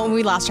limo and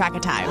we lost track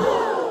of time.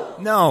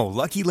 No,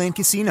 Lucky Land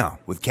Casino,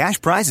 with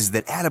cash prizes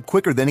that add up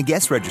quicker than a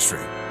guest registry.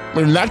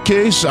 In that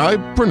case, I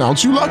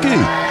pronounce you lucky.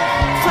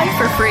 Play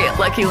for free at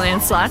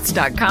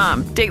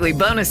LuckyLandSlots.com. Daily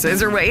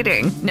bonuses are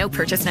waiting. No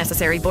purchase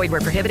necessary. Void where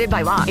prohibited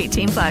by law.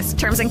 18+.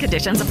 Terms and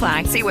conditions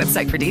apply. See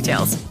website for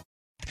details.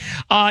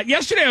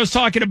 Yesterday I was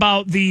talking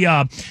about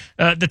the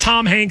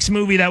Tom Hanks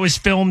movie that was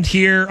filmed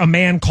here, A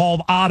Man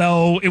Called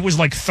Otto. It was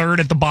like third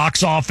at the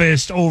box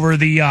office over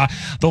the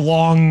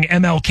long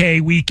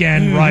MLK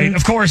weekend, right?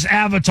 Of course,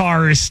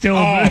 Avatar is still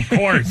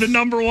the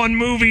number one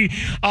movie,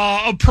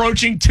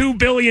 approaching $2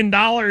 billion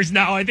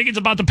now. I think it's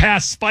about to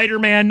pass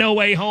Spider-Man No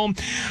Way Home.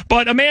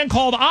 But A Man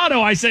Called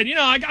Otto, I said,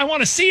 I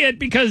want to see it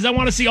because I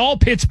want to see all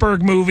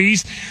Pittsburgh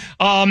movies,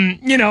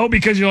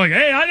 because you're like,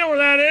 hey, I know where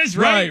that is,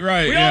 right?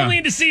 Right. We all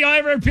need to see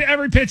every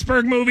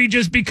Pittsburgh movie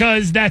just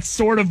because that's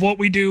sort of what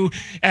we do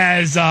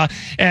as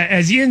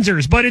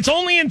Yinzers. But it's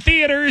only in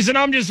theaters, and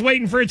I'm just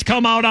waiting for it to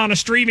come out on a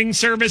streaming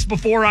service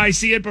before I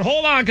see it. But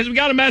hold on, because we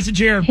got a message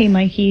here. Hey,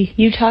 Mikey,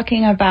 you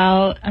talking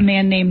about A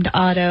Man Named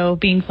Otto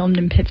being filmed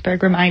in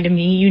Pittsburgh reminded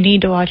me you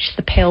need to watch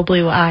The Pale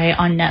Blue Eye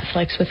on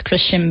Netflix with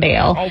Christian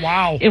Bale. Oh,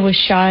 wow. It was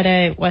shot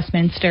at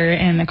Westminster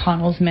and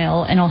McConnell's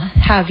Mill, and I'll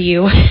have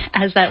you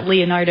as that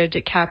Leonardo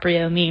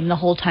DiCaprio meme the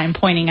whole time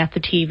pointing at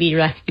the TV,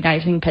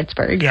 recognizing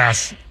Pittsburgh.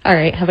 Yes. All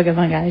right, have a good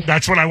one, guys.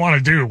 That's what I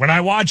want to do. When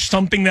I watch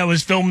something that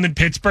was filmed in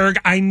Pittsburgh,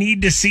 I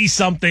need to see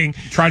something.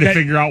 Try to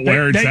figure out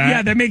where it's at.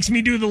 Yeah, that makes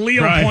me do the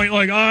Leo point.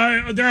 Like,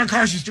 they're on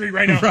Carson Street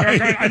right now.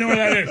 I know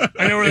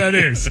where that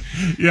is.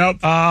 Yep.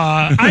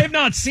 I have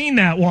not seen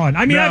that one.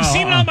 I mean, I've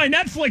seen it on my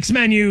Netflix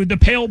menu, The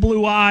Pale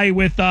Blue Eye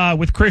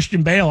with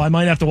Christian Bale. I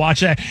might have to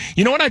watch that.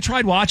 You know what I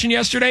tried watching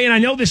yesterday? And I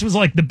know this was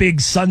like the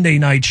big Sunday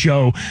night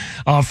show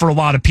for a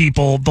lot of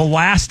people. The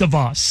Last of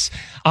Us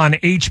on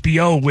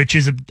HBO, which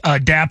is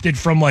adapted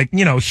from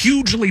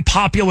hugely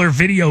popular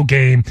video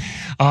game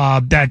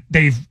that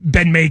they've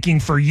been making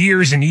for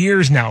years and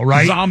years now,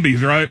 right?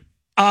 Zombies, right?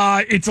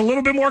 It's a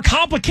little bit more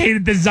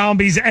complicated than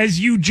zombies, as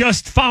you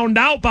just found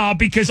out, Bob,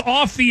 because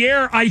off the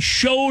air, I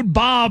showed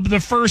Bob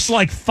the first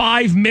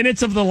 5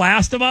 minutes of The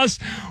Last of Us,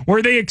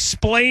 where they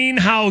explain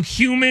how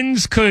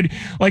humans could,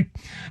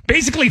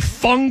 basically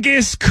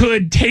fungus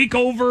could take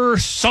over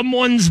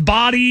someone's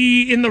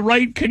body in the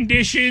right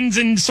conditions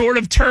and sort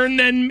of turn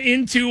them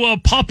into a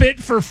puppet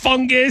for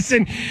fungus.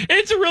 And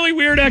it's a really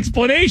weird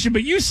explanation,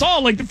 but you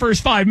saw the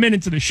first 5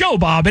 minutes of the show,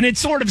 Bob, and it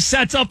sort of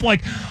sets up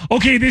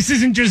okay, this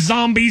isn't just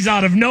zombies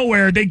out of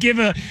nowhere. They give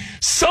a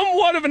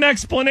somewhat of an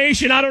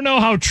explanation. I don't know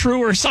how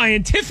true or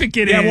scientific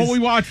it is. Yeah, what we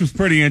watched was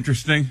pretty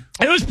interesting.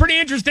 It was pretty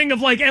interesting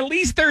of at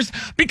least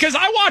because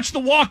I watched The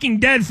Walking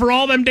Dead for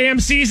all them damn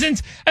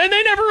seasons, and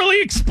they never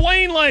really explain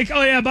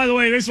oh yeah, by the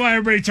way, this is why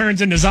everybody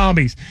turns into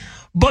zombies.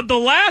 But The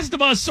Last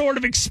of Us sort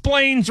of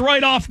explains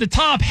right off the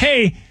top,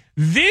 hey,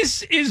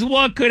 this is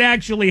what could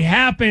actually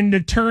happen to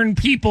turn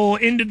people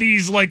into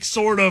these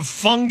sort of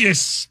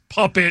fungus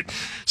puppet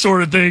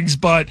sort of things.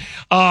 But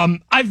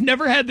I've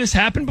never had this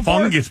happen before.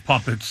 Fungus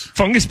puppets.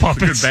 Fungus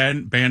puppets. That's a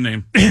good band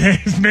name.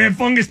 Man,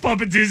 Fungus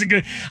Puppets is a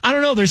good. I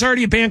don't know. There's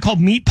already a band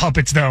called Meat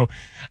Puppets, though.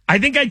 I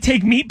think I'd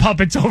take Meat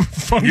Puppets over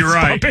Fungus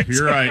Puppets.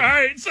 You're right. All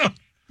right, so.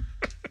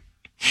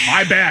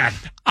 My bad.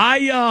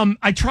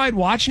 I tried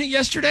watching it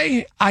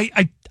yesterday.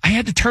 I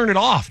had to turn it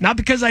off, not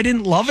because I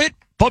didn't love it,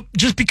 but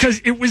just because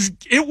it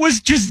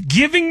was just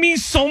giving me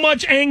so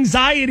much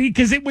anxiety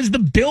because it was the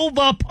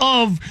buildup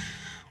of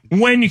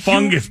when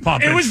Fungus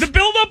Puppets. It was the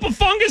buildup of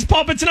Fungus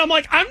Puppets, and I'm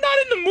like, I'm not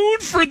in the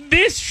mood for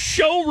this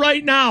show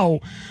right now,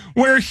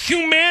 where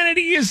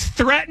humanity is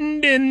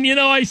threatened, and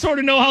I sort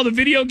of know how the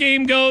video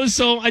game goes,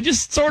 so I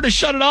just sort of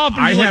shut it off.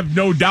 And I have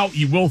no doubt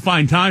you will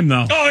find time,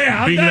 though. Oh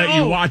yeah, being that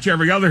you watch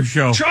every other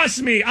show.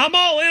 Trust me, I'm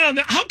all in on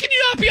that. How can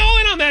you not be all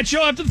in on that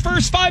show after the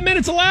first 5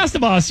 minutes of Last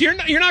of Us? You're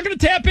not going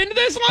to tap into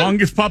this one?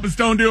 Fungus Puppets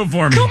don't do it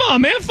for me. Come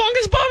on, man,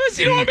 Fungus Puppets.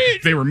 You know what I mean?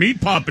 They were meat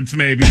puppets,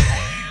 maybe.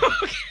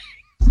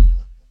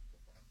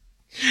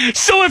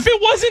 So if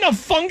it wasn't a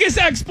fungus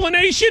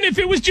explanation, if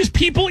it was just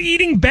people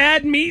eating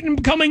bad meat and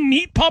becoming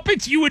meat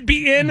puppets, you would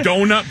be in.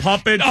 Donut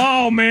puppets.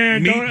 Oh,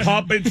 man. Meat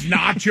puppets,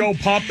 nacho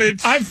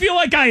puppets. I feel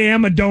like I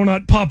am a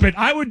donut puppet.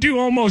 I would do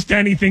almost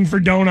anything for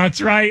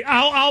donuts, right?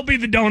 I'll be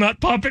the donut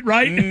puppet,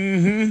 right?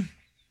 Mm-hmm.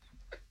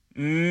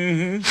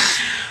 Mm-hmm.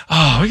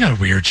 Oh, we got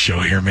a weird show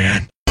here,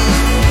 man.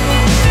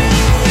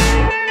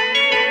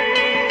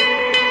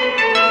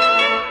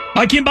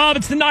 Mikey and Bob,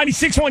 it's the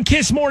 96.1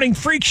 Kiss Morning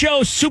Freak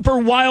Show. Super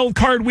wild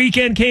card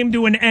weekend came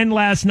to an end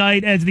last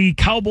night as the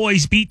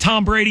Cowboys beat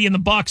Tom Brady and the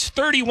Bucs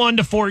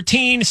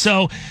 31-14.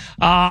 So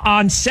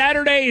on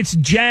Saturday, it's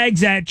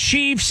Jags at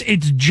Chiefs,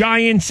 it's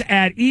Giants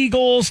at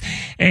Eagles,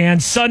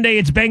 and Sunday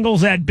it's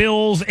Bengals at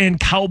Bills and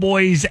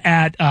Cowboys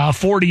at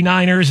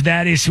 49ers.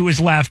 That is who is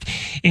left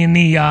in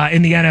the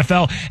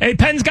NFL. Hey,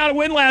 Penn's got a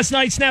win last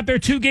night, snapped their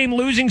 2-game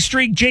losing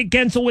streak. Jake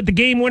Gensel with the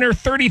game winner,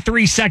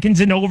 33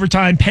 seconds into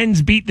overtime.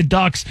 Penn's beat the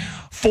Ducks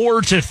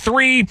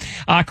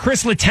 4-3.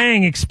 Chris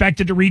Letang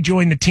expected to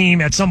rejoin the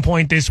team at some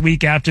point this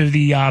week after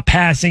the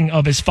passing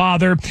of his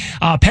father.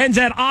 Pens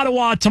at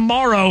Ottawa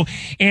tomorrow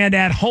and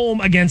at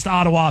home against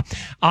Ottawa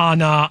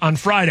on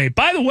Friday.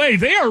 By the way,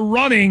 they are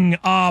running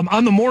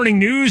on the morning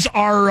news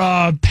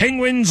our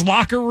Penguins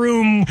locker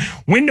room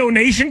Window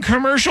Nation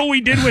commercial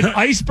we did with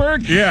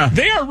Iceberg. Yeah.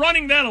 They are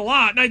running that a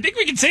lot. And I think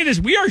we can say this.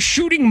 We are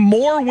shooting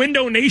more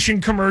Window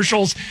Nation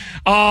commercials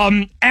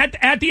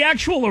at the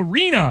actual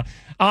arena.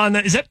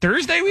 Is that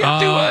Thursday? We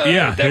have to we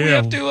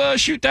have to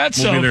shoot that.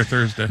 We'll be there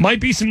Thursday.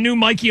 Might be some new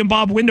Mikey and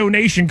Bob Window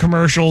Nation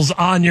commercials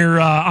on your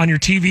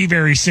TV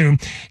very soon.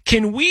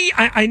 Can we?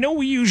 I know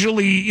we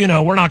usually,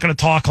 we're not going to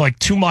talk like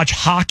too much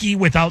hockey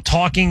without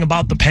talking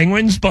about the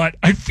Penguins, but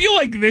I feel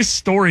like this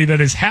story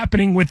that is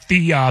happening with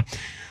the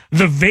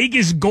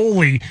Vegas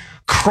goalie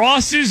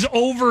crosses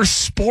over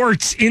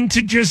sports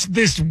into just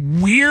this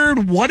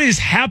weird what is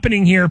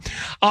happening here.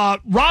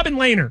 Robin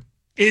Lehner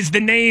is the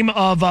name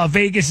of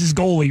Vegas's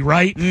goalie,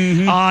 right?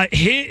 Mm-hmm.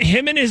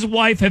 Him and his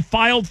wife have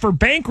filed for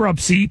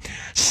bankruptcy,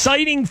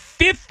 citing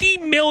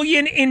 $50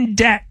 million in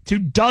debt to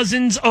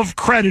dozens of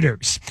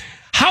creditors.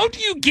 How do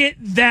you get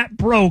that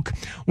broke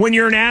when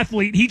you're an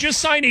athlete? He just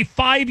signed a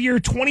 5-year,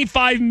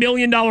 $25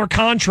 million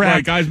contract.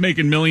 Right, guy's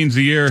making millions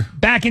a year.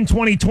 Back in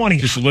 2020.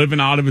 Just living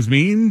out of his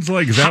means?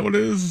 Like, is that what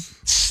it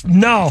is?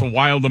 No. It's a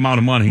wild amount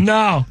of money.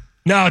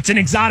 No, it's an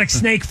exotic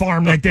snake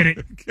farm that did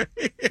it.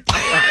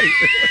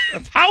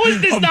 How is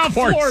this not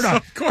Florida?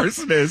 Of course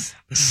it is.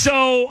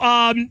 So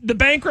the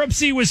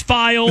bankruptcy was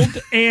filed,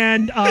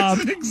 and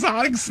it's an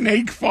exotic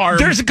snake farm.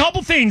 There's a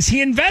couple things. He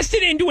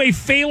invested into a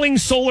failing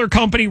solar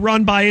company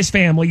run by his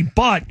family,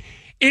 but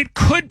it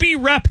could be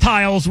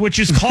reptiles, which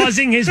is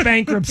causing his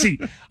bankruptcy.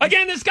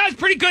 Again, this guy's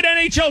pretty good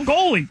NHL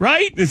goalie,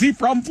 right? Is he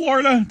from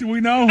Florida? Do we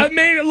know?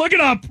 Maybe look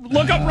it up.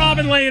 Look up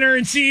Robin Lehner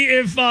and see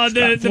if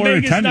the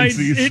Vegas Knights.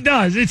 It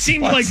does. It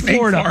seems like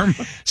Florida. Farm.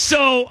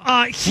 So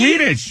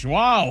Swedish.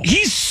 Wow.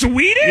 He's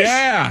Swedish?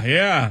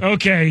 Yeah.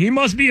 Okay, he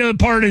must be a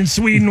part in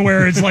Sweden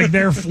where it's like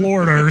they're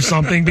Florida or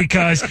something,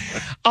 because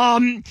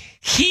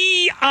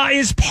he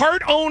is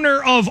part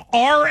owner of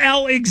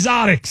RL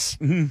Exotics.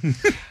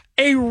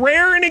 A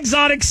rare and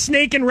exotic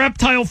snake and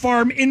reptile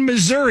farm in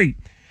Missouri.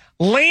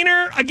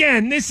 Lehner,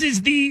 again, this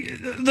is the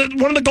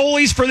one of the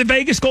goalies for the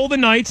Vegas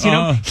Golden Knights.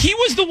 He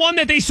was the one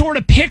that they sort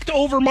of picked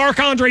over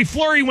Marc-Andre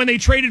Fleury when they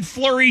traded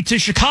Fleury to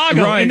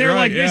Chicago. And they're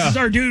like, this is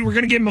our dude. We're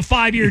going to give him a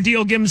 5-year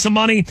deal, give him some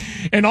money.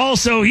 And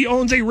also, he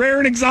owns a rare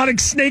and exotic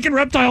snake and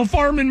reptile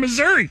farm in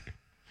Missouri.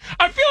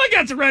 I feel like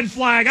that's a red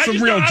flag.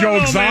 Some real Joe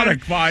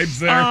Exotic vibes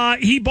there.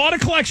 He bought a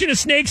collection of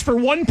snakes for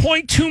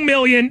 $1.2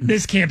 million.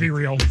 This can't be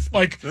real.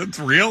 Like, that's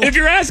real. If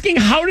you're asking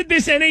how did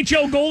this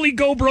NHL goalie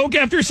go broke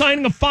after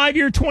signing a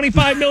 5-year,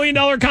 $25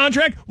 million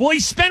contract, well, he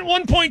spent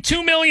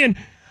 $1.2 million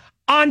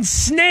on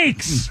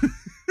snakes.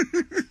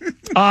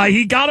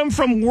 He got them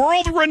from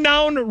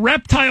world-renowned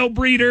reptile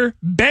breeder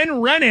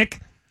Ben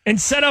Rennick, and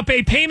set up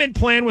a payment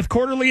plan with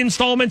quarterly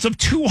installments of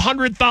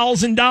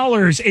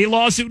 $200,000. A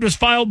lawsuit was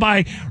filed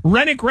by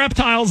Rennick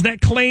Reptiles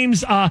that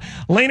claims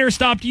Lehner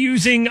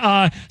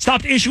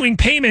stopped issuing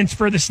payments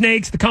for the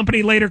snakes. The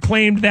company later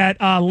claimed that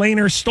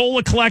Lehner stole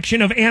a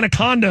collection of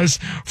anacondas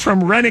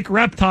from Rennick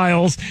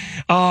Reptiles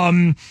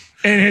and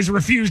has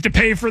refused to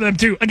pay for them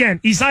too.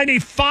 Again, he signed a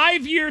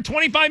 5-year,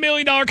 $25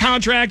 million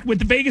contract with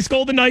the Vegas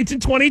Golden Knights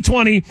in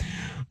 2020.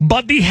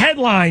 But the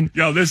headline...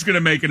 Yo, this is going to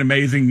make an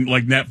amazing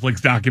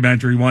Netflix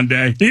documentary one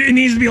day. It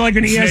needs to be like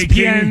an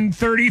ESPN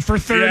 30 for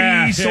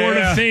 30 sort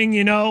of thing,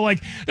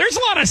 Like, there's a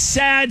lot of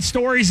sad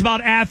stories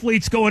about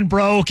athletes going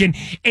broke and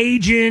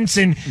agents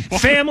and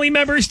family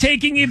members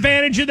taking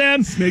advantage of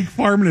them. Snake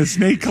farm and a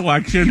snake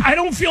collection. I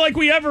don't feel like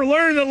we ever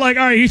learned that, like,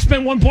 all right, he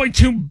spent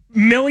 $1.2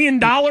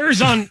 million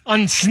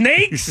on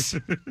snakes.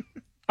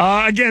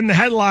 Again, the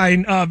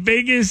headline,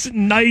 Vegas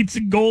Knights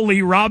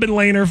goalie Robin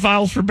Lehner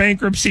files for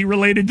bankruptcy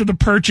related to the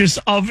purchase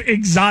of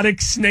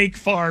exotic snake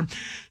farm.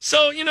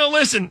 So,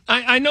 listen,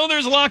 I know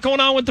there's a lot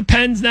going on with the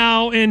Pens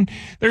now, and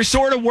they're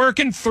sort of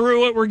working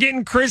through it. We're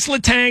getting Chris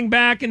Letang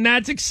back, and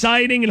that's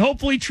exciting. And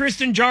hopefully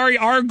Tristan Jarry,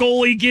 our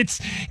goalie,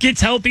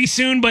 gets healthy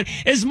soon. But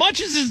as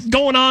much as is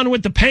going on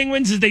with the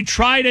Penguins as they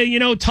try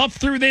to, tough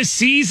through this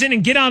season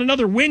and get on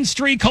another win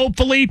streak,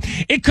 hopefully,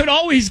 it could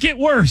always get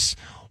worse.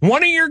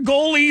 One of your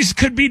goalies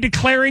could be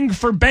declaring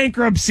for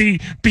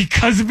bankruptcy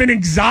because of an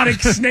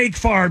exotic snake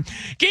farm.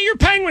 Get your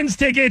Penguins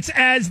tickets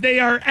as they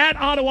are at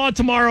Ottawa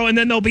tomorrow, and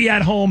then they'll be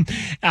at home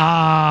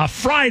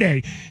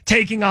Friday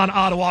taking on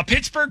Ottawa.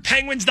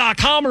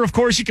 PittsburghPenguins.com, or, of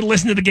course, you can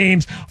listen to the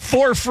games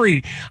for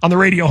free on the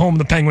radio home of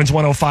the Penguins,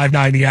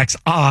 105.9 The X,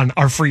 on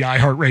our free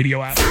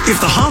iHeartRadio app.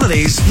 If the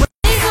holidays...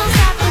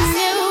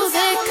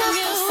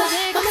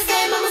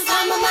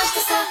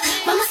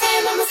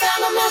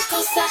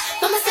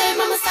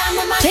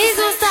 Please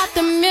don't stop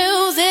the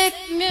music.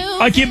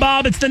 Mikey and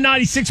Bob, it's the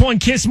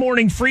 96.1 Kiss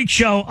Morning Freak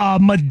Show.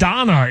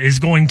 Madonna is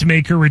going to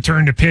make her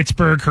return to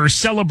Pittsburgh. Her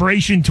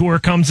celebration tour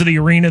comes to the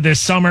arena this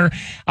summer.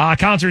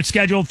 Concert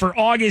scheduled for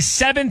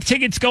August 7th.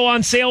 Tickets go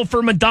on sale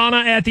for Madonna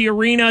at the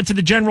arena to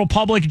the general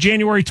public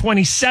January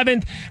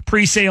 27th.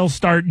 Pre-sales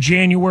start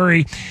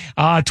January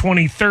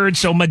 23rd.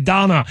 So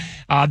Madonna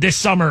this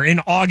summer in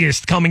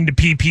August coming to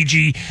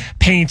PPG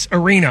Paints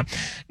Arena.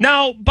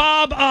 Now,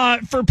 Bob,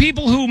 for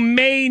people who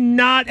may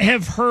not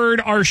have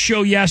heard our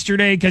show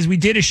yesterday, because we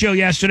did a show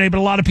yesterday, but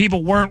a lot of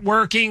people weren't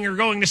working or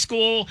going to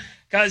school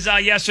because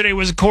yesterday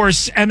was, of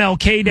course,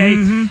 MLK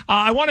Day.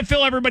 I want to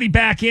fill everybody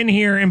back in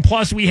here, and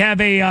plus we have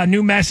a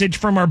new message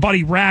from our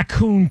buddy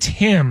Raccoon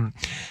Tim.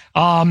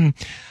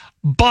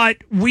 But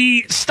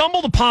we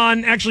stumbled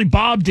upon, actually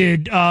Bob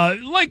did,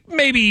 like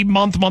maybe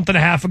month and a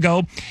half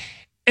ago,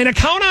 an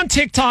account on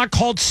TikTok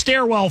called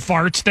Stairwell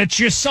Farts. That's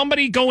just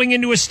somebody going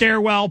into a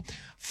stairwell,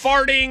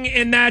 farting,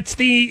 and that's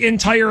the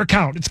entire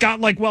account. It's got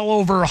like well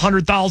over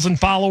 100,000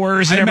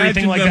 followers and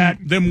everything like that.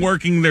 Them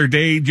working their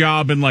day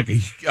job in like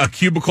a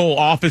cubicle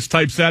office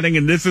type setting,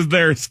 and this is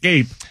their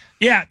escape.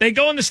 Yeah, they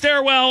go in the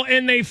stairwell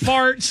and they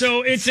fart.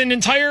 So it's an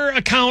entire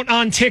account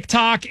on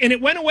TikTok, and it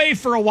went away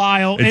for a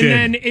while,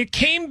 then it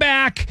came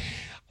back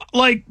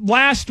like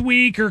last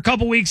week or a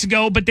couple weeks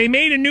ago, but they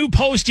made a new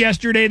post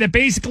yesterday that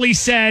basically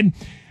said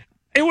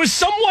it was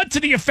somewhat to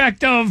the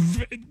effect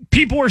of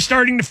people were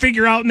starting to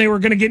figure out and they were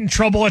going to get in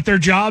trouble at their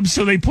jobs,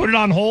 so they put it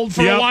on hold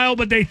for a while,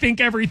 but they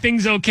think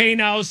everything's okay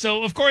now.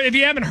 So, of course, if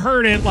you haven't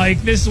heard it,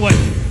 like, this is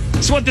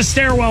what the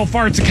Stairwell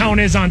Farts account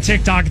is on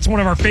TikTok. It's one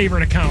of our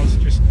favorite accounts.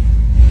 Just...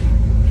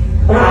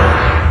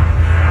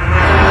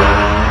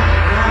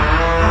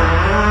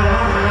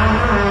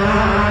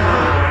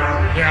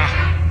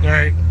 Yeah, all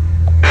right.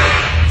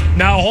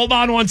 Now, hold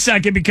on one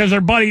second, because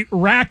our buddy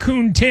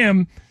Raccoon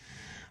Tim,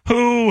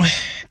 who...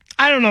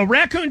 I don't know.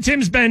 Raccoon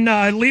Tim's been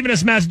leaving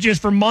us messages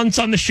for months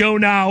on the show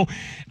now.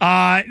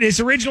 This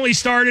originally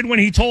started when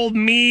he told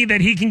me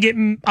that he can get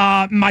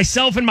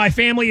myself and my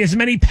family as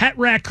many pet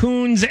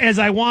raccoons as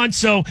I want.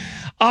 So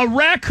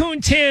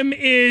Raccoon Tim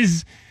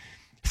is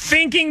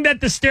thinking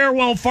that the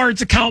Stairwell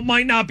Farts account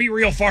might not be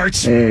real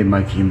farts. Hey,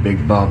 Mikey and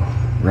Big Bob.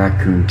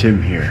 Raccoon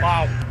Tim here.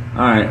 Wow.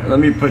 All right, let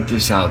me put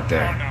this out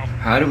there. Oh, no.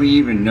 How do we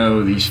even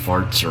know these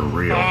farts are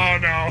real? Oh,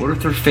 no. What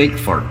if they're fake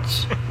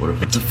farts? What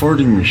if it's a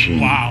farting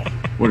machine? Wow.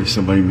 What if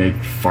somebody make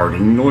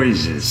farting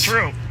noises?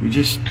 True.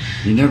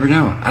 You never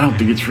know. I don't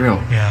think it's real.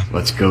 Yeah.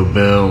 Let's go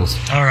Bills.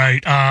 All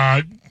right.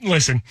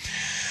 Listen.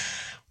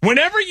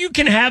 Whenever you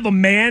can have a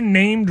man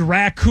named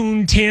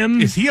Raccoon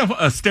Tim... Is he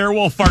a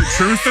stairwell fart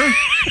truther?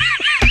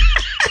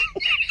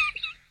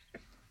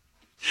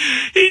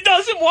 He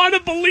doesn't want to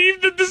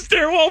believe that the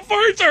stairwell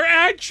farts are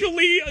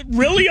actually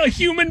really a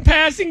human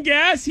passing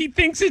gas. He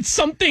thinks it's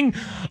something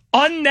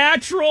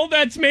unnatural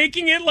that's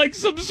making it like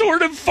some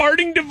sort of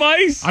farting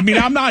device. I mean,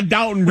 I'm not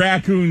doubting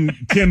Raccoon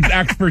Tim's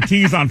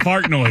expertise on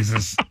fart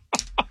noises.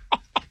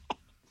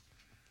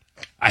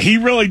 He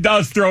really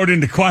does throw it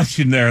into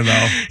question there,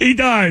 though. He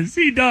does.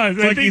 It's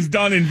like he's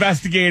done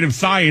investigative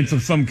science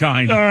of some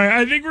kind. All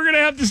right, I think we're going to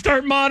have to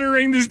start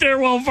monitoring the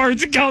Stairwell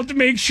Farts account to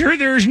make sure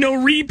there's no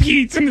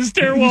repeats in the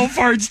Stairwell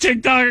Farts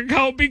TikTok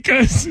account,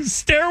 because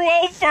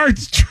Stairwell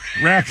Farts...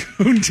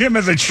 Raccoon Tim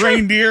has a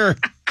trained ear.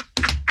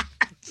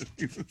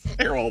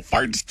 Stairwell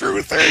Farts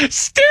truther.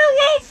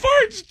 Stairwell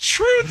Farts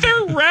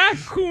truther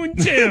Raccoon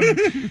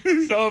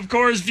Tim. So, of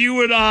course, if you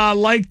would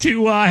like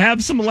to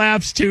have some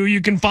laughs too,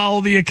 you can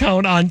follow the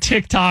account on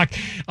TikTok,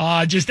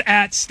 just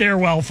at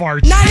Stairwell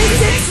Farts.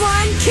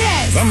 96.1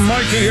 Kiss. The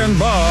Mikey and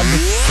Bob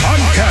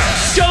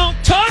Podcast. Don't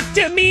talk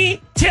to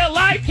me till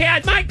I've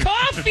had my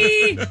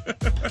coffee.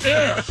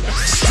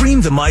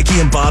 Stream the Mikey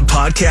and Bob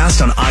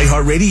Podcast on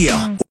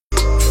iHeartRadio.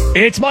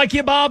 It's Mikey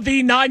and Bob,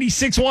 the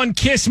 96.1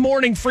 Kiss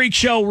Morning Freak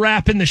Show,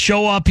 wrapping the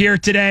show up here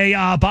today.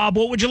 Bob,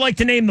 what would you like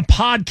to name the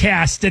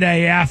podcast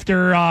today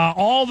after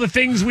all the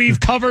things we've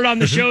covered on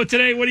the show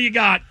today? What do you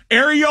got?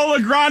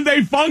 Areola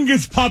Grande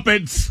Fungus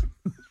Puppets.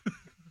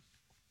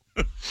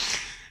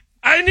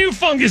 I knew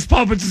Fungus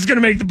Puppets was going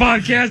to make the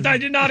podcast. I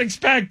did not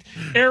expect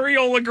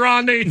Areola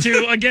Grande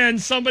to. Again,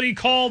 somebody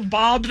called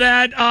Bob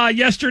that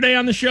yesterday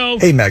on the show.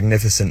 Hey,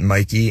 Magnificent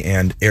Mikey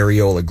and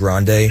Areola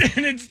Grande.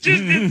 And it's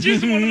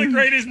just one of the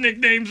greatest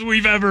nicknames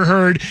we've ever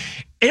heard.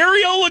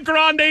 Areola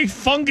Grande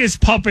Fungus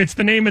Puppets,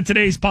 the name of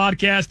today's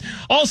podcast.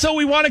 Also,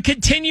 we want to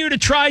continue to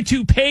try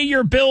to pay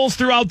your bills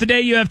throughout the day.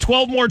 You have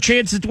 12 more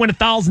chances to win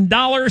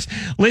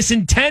 $1,000.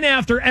 Listen 10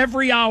 after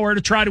every hour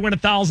to try to win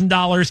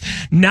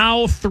 $1,000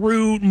 now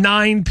through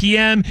 9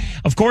 p.m.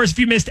 Of course, if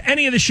you missed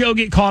any of the show,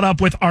 get caught up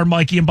with our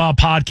Mikey and Bob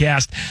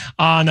podcast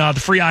on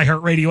the free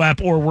iHeartRadio app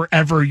or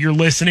wherever you're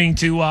listening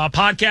to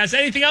podcasts.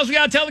 Anything else we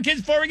got to tell the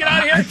kids before we get out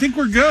of here? I think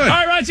we're good.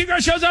 All right,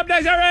 Secret shows up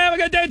next. All right, have a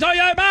good day. Tell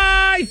you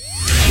bye.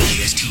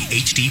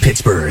 KSTHD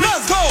Pittsburgh.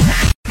 Let's go!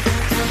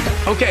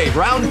 Okay,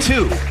 round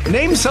two.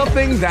 Name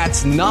something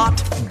that's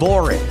not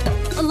boring.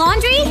 A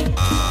laundry?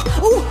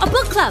 Ooh, a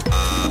book club.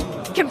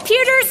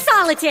 Computer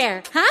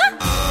solitaire, huh?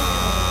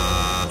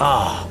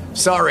 Ah,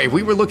 sorry,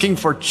 we were looking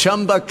for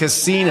Chumba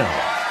Casino.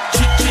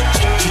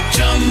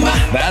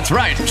 That's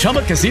right.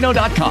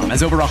 ChumbaCasino.com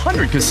has over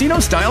 100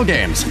 casino-style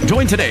games.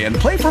 Join today and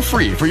play for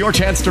free for your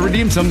chance to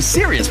redeem some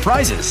serious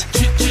prizes.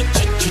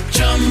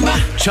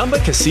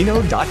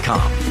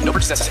 ChumbaCasino.com. No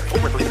purchase necessary.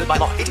 Void where prohibited by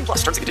law. 18+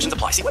 terms and conditions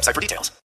apply. See website for details.